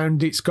trailers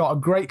around. It's got a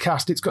great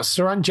cast. It's got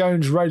Saran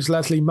Jones, Rose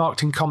Leslie,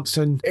 Martin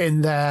Compton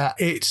in there.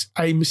 It's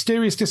a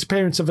mysterious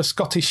disappearance of a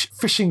Scottish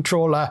fishing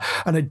trawler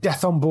and a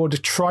death on board a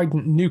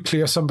Trident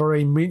nuclear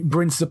submarine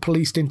brings the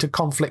police into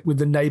conflict with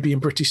the Navy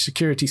and British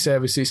security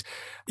services.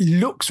 It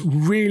looks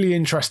really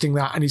interesting,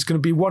 that, and it's going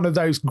to be one of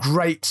those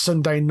great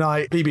Sunday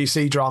night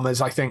BBC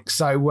dramas, I think.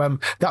 So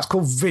that's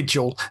called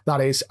Vigil, that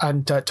is,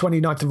 and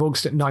 29th of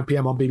August at 9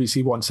 p.m. on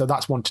BBC One, so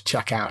that's one to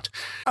check out.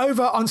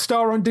 Over on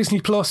Star on Disney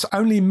Plus,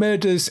 Only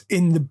Murders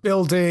in the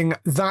Building.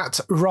 That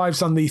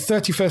arrives on the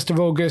 31st of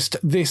August.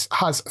 This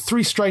has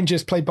three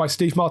strangers played by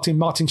Steve Martin,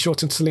 Martin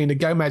Short and Selena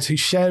Gomez, who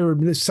share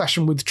a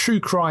session with true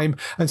crime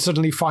and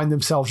suddenly find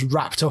themselves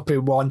wrapped up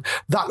in one.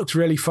 That looks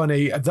really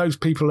funny. Those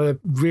people are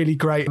really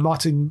great.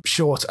 Martin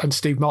Short and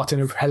Steve Martin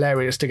are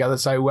hilarious together.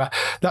 So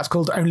that's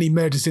called Only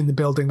Murders in the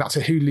Building. That's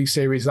a Hulu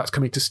series that's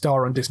coming to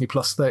Star on Disney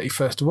Plus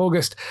 31st of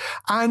August.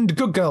 And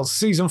Good Girls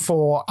season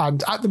 4,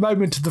 and at the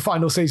moment the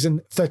final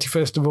season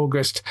 31st of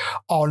August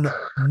on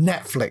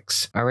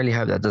Netflix. I really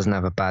hope that doesn't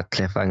have a bad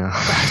cliffhanger.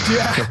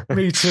 Yeah,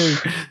 me too.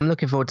 I'm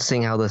looking forward to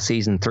seeing how the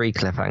season 3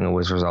 cliffhanger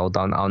was resolved.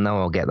 I'll know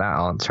I'll get that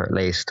answer at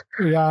least.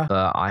 Yeah.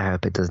 But I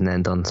hope it doesn't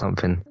end on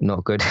something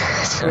not good.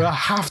 We'll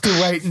have to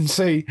wait and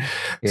see.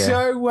 Yeah.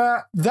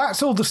 So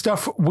that's all the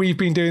stuff we've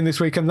been doing this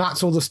week, and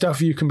that's all the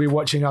stuff you can be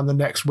watching on the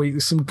next week.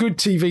 There's some good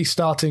TV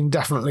starting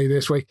definitely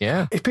this week.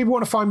 Yeah. If people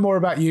want to find more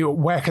about you,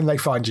 where can they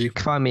find you? You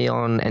can find me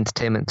on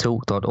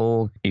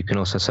entertainmenttalk.org. You can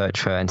also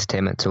search for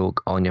Entertainment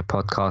Talk on your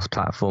podcast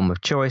platform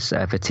of choice for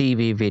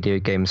TV, video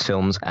games,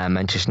 films, and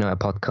Manchester United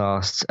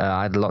podcasts.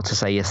 I had a lot to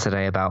say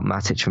yesterday about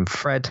Matic and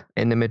Fred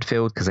in the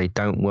midfield because they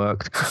don't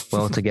work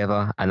well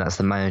together, and that's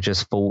the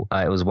manager's fault.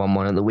 It was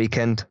 1-1 at the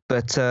weekend.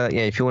 But yeah,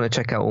 if you want to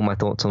check out all my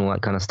thoughts on all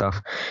that kind of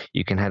stuff,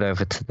 you can head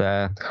over to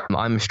there.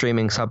 I'm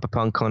streaming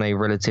Cyberpunk on a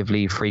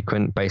relatively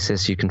frequent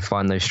basis. You can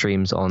find those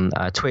streams on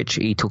Twitch,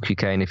 eTalk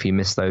UK, and if you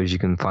miss those, you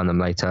can find them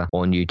later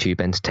on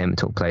YouTube, Entertainment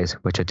Talk Plays,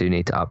 which I do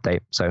need to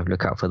update, so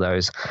look out for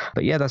those.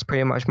 But yeah, that's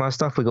pretty much my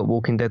stuff. We got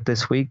Walking Dead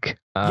this week.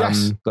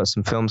 Yes. Got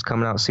some films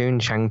coming out soon.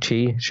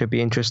 Shang-Chi should be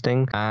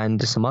interesting,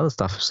 and some other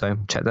stuff, so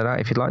check that out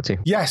if you'd like to.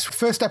 Yes,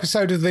 first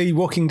episode of the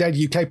Walking Dead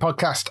UK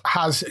podcast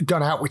has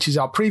gone out, which is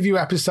our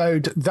preview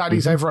episode. That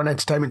is over on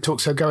Entertainment Talk,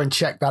 so go and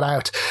check that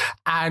out.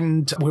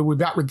 And we'll be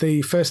back with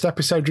the first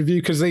episode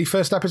review, because the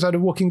first episode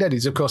of Walking Dead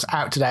is, of course,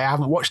 out today. I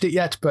haven't watched it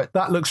yet, but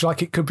that looks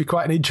like it could be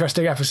quite an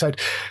interesting episode.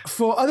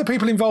 For other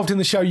people involved in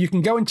the show, you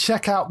can go and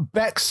check out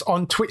Bex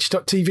on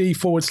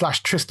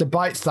twitch.tv/Trista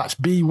Bytes. That's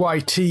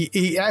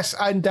BYTES.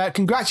 And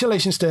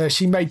congratulations to her.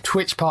 She made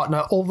Twitch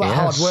Partner. All that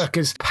hard work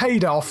has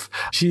paid off.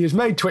 She has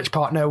made Twitch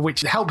Partner,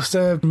 which helps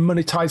her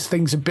monetize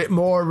things a bit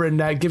more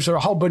and gives her a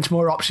whole bunch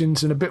more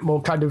options and a bit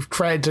more kind of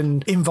cred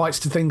and invites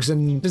to things.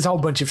 And there's a whole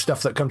bunch of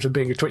stuff that comes with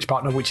being a Twitch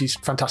Partner, which is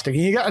fantastic.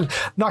 And you get a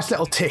nice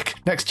little tick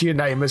next to your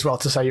name as well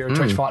to say you're a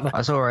Twitch Partner.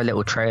 I saw a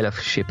little trailer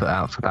she put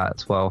out for that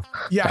as well.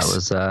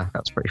 Yes. That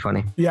was pretty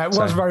funny. Yeah, it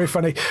was very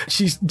funny.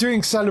 She's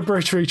doing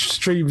celebratory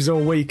streams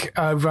all week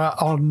over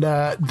on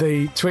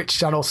the Twitch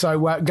channel. So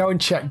go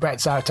and check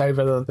Bets out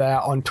over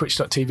there on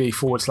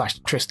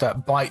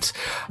twitch.tv/Trista Bytes.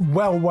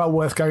 Well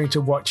worth going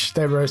to watch.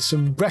 There are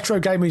some retro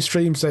gaming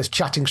streams, there's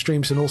chatting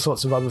streams and all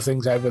sorts of other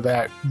things over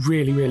there.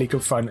 Really, really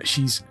good fun.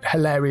 She's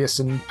hilarious,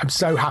 and I'm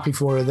so happy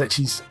for her that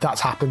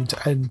that's happened.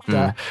 And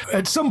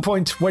at some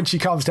point, when she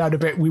calms down a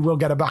bit, we will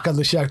get her back on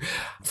the show.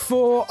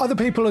 For other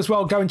people as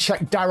well, go and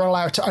check Daryl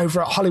out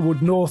over at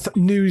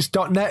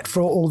HollywoodNorthNews.net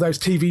for all those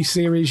TV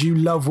series you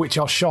love which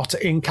are shot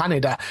in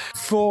Canada.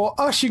 For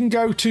us, you can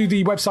go to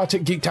the website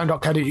at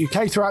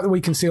geektown.co.uk throughout the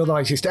week and see all the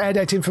latest air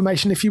date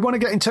information. If you want to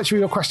get in touch with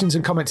your questions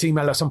and comments,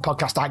 email us on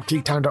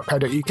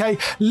podcast@geektown.co.uk.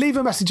 Leave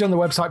a message on the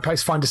website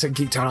post. Find us at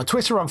Geektown on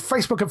Twitter, on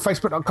Facebook at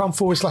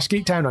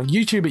facebook.com/Geektown, on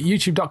YouTube at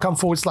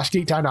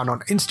youtube.com/Geektown, and on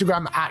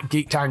Instagram at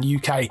Geektown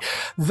UK.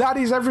 That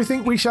is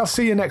everything. We shall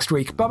see you next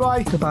week.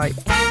 Bye-bye. Goodbye.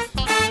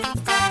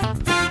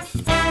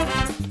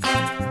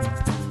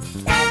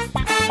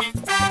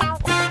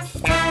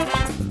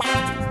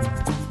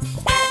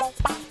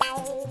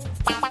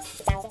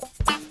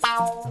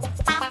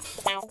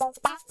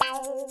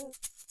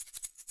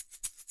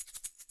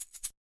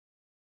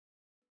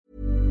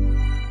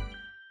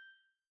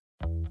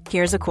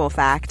 Here's a cool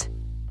fact.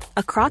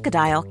 A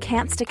crocodile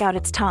can't stick out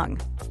its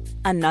tongue.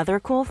 Another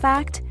cool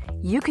fact,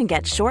 you can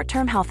get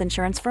short-term health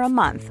insurance for a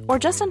month or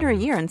just under a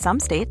year in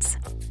some states.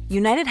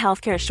 United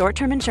Healthcare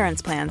short-term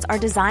insurance plans are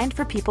designed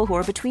for people who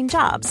are between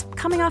jobs,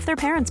 coming off their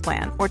parents'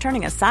 plan, or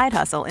turning a side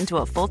hustle into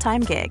a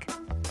full-time gig.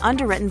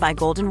 Underwritten by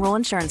Golden Rule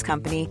Insurance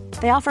Company,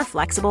 they offer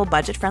flexible,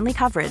 budget-friendly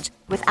coverage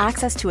with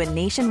access to a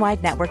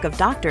nationwide network of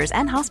doctors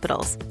and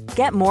hospitals.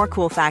 Get more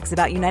cool facts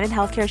about United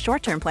Healthcare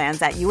short-term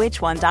plans at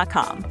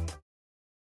uh1.com.